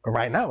 but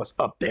right now it's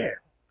up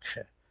there.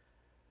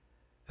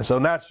 And so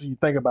naturally you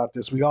think about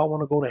this, we all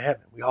want to go to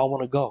heaven. We all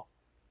want to go.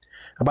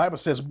 The Bible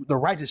says the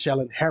righteous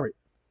shall inherit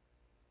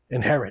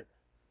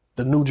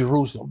the new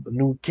Jerusalem, the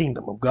new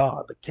kingdom of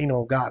God, the kingdom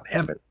of God,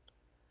 heaven.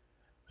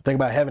 Think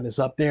about heaven is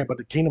up there, but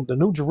the kingdom, the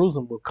new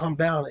Jerusalem will come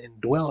down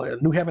and dwell in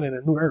a new heaven and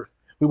a new earth.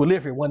 We will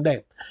live here one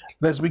day.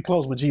 We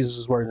close with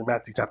Jesus' words in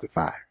Matthew chapter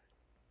 5.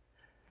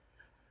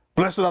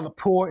 Blessed are the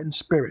poor in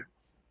spirit,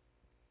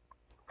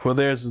 for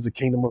theirs is the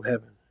kingdom of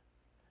heaven.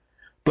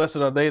 Blessed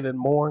are they that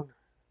mourn,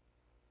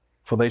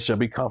 for they shall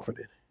be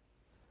comforted.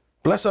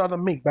 Blessed are the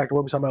meek, back to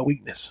what we were talking about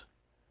weakness,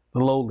 the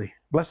lowly.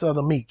 Blessed are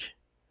the meek,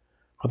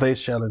 for they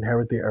shall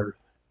inherit the earth.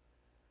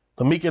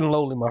 The meek and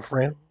lowly, my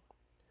friend.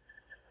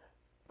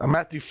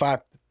 Matthew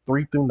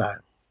 5:3-9.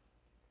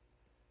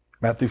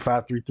 Matthew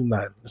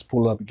 5:3-9. Let's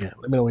pull it up again.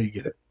 Let me know when you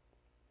get it.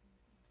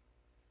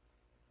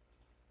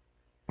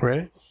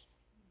 Ready?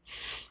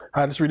 All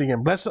right, let's read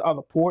again. Blessed are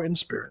the poor in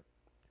spirit,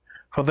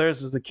 for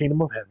theirs is the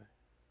kingdom of heaven.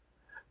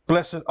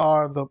 Blessed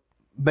are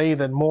they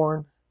that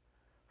mourn,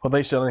 for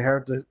they shall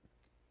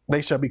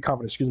be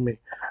comforted. Excuse me.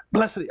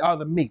 Blessed are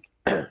the meek.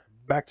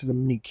 Back to the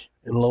meek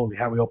and lowly,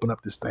 how we open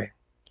up this thing.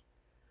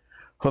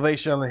 For they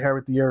shall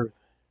inherit the earth.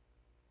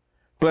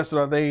 Blessed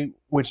are they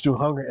which do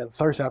hunger and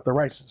thirst after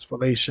righteousness, for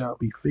they shall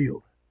be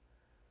filled.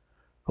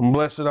 And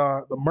blessed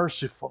are the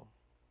merciful.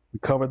 We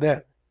covered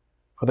that,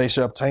 for they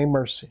shall obtain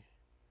mercy.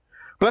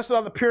 Blessed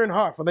are the pure in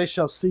heart, for they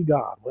shall see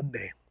God one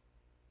day.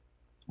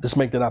 Let's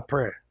make that our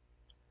prayer.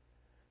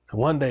 And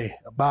one day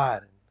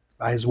abide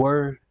by his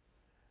word.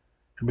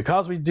 And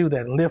because we do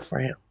that and live for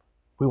him,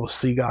 we will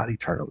see God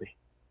eternally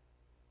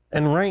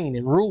and reign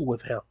and rule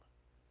with him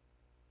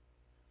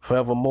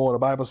forevermore. The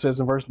Bible says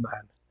in verse 9,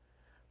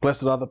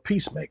 blessed are the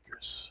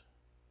peacemakers,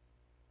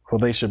 for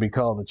they shall be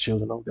called the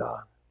children of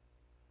God.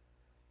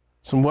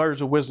 Some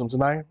words of wisdom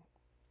tonight.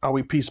 Are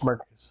we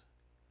peacemakers?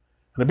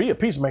 And to be a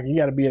peacemaker, you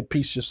got to be at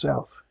peace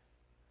yourself.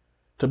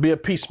 To be a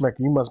peacemaker,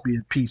 you must be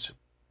at peace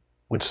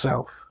with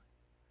self.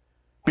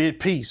 Be at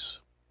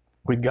peace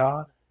with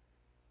God,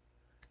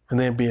 and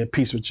then be at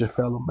peace with your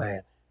fellow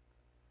man.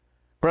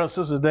 Brothers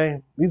and sisters,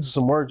 today, these are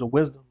some words of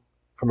wisdom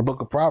from the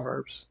book of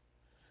Proverbs,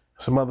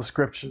 some other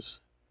scriptures.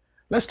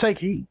 Let's take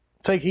heed.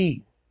 Take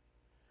heed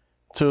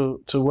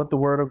to what the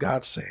word of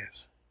God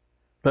says.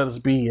 Let us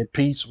be at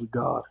peace with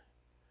God.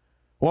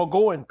 Well,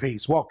 go in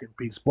peace, walk in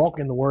peace, walk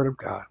in the word of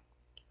God.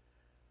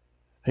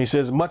 And he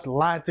says, much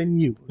life in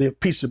you, live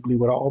peaceably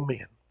with all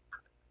men.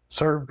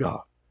 Serve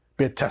God,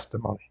 be a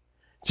testimony.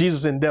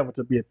 Jesus endeavored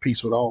to be at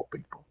peace with all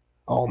people,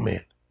 all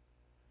men.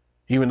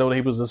 Even though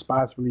he was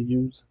despisefully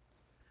used,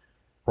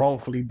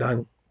 wrongfully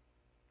done,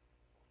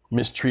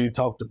 mistreated,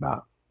 talked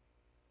about.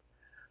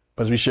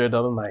 But as we shared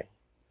the other night,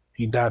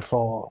 he died for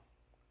all,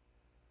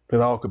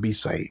 that all could be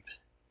saved.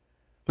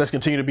 Let's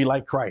continue to be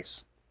like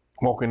Christ,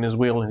 walking in his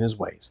will and his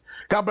ways.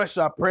 God bless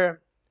you, our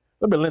prayer.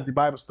 A little bit lengthy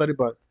Bible study,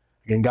 but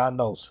again, God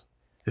knows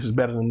this is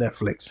better than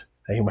Netflix.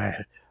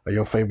 Amen. Or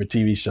your favorite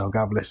TV show.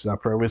 God bless you, our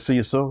prayer. We'll see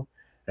you soon.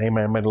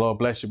 Amen. May the Lord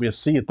bless you. We'll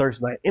see you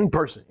Thursday night in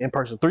person,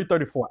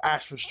 334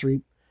 Ashford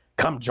Street.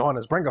 Come join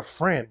us. Bring a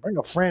friend.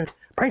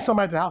 Bring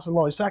somebody to the house of the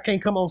Lord. You say, I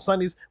can't come on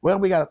Sundays. Well,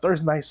 we got a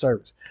Thursday night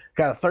service.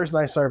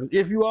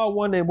 If you are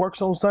one that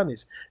works on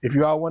Sundays,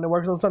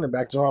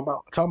 back to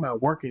talking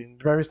about working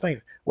and various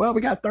things. Well,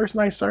 we got Thursday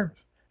night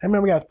service.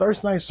 Amen. We got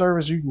Thursday night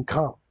service. You can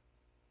come.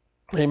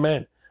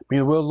 Amen. Be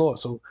the will of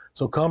the Lord.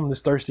 So come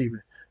this Thursday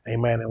evening.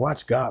 Amen. And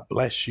watch God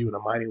bless you in a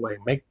mighty way.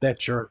 Make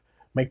that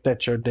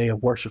your day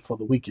of worship for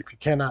the week. If you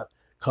cannot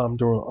come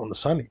on the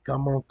Sunday,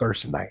 come on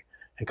Thursday night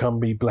and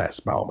come be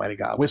blessed by Almighty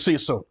God. We'll see you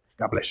soon.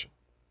 God bless you.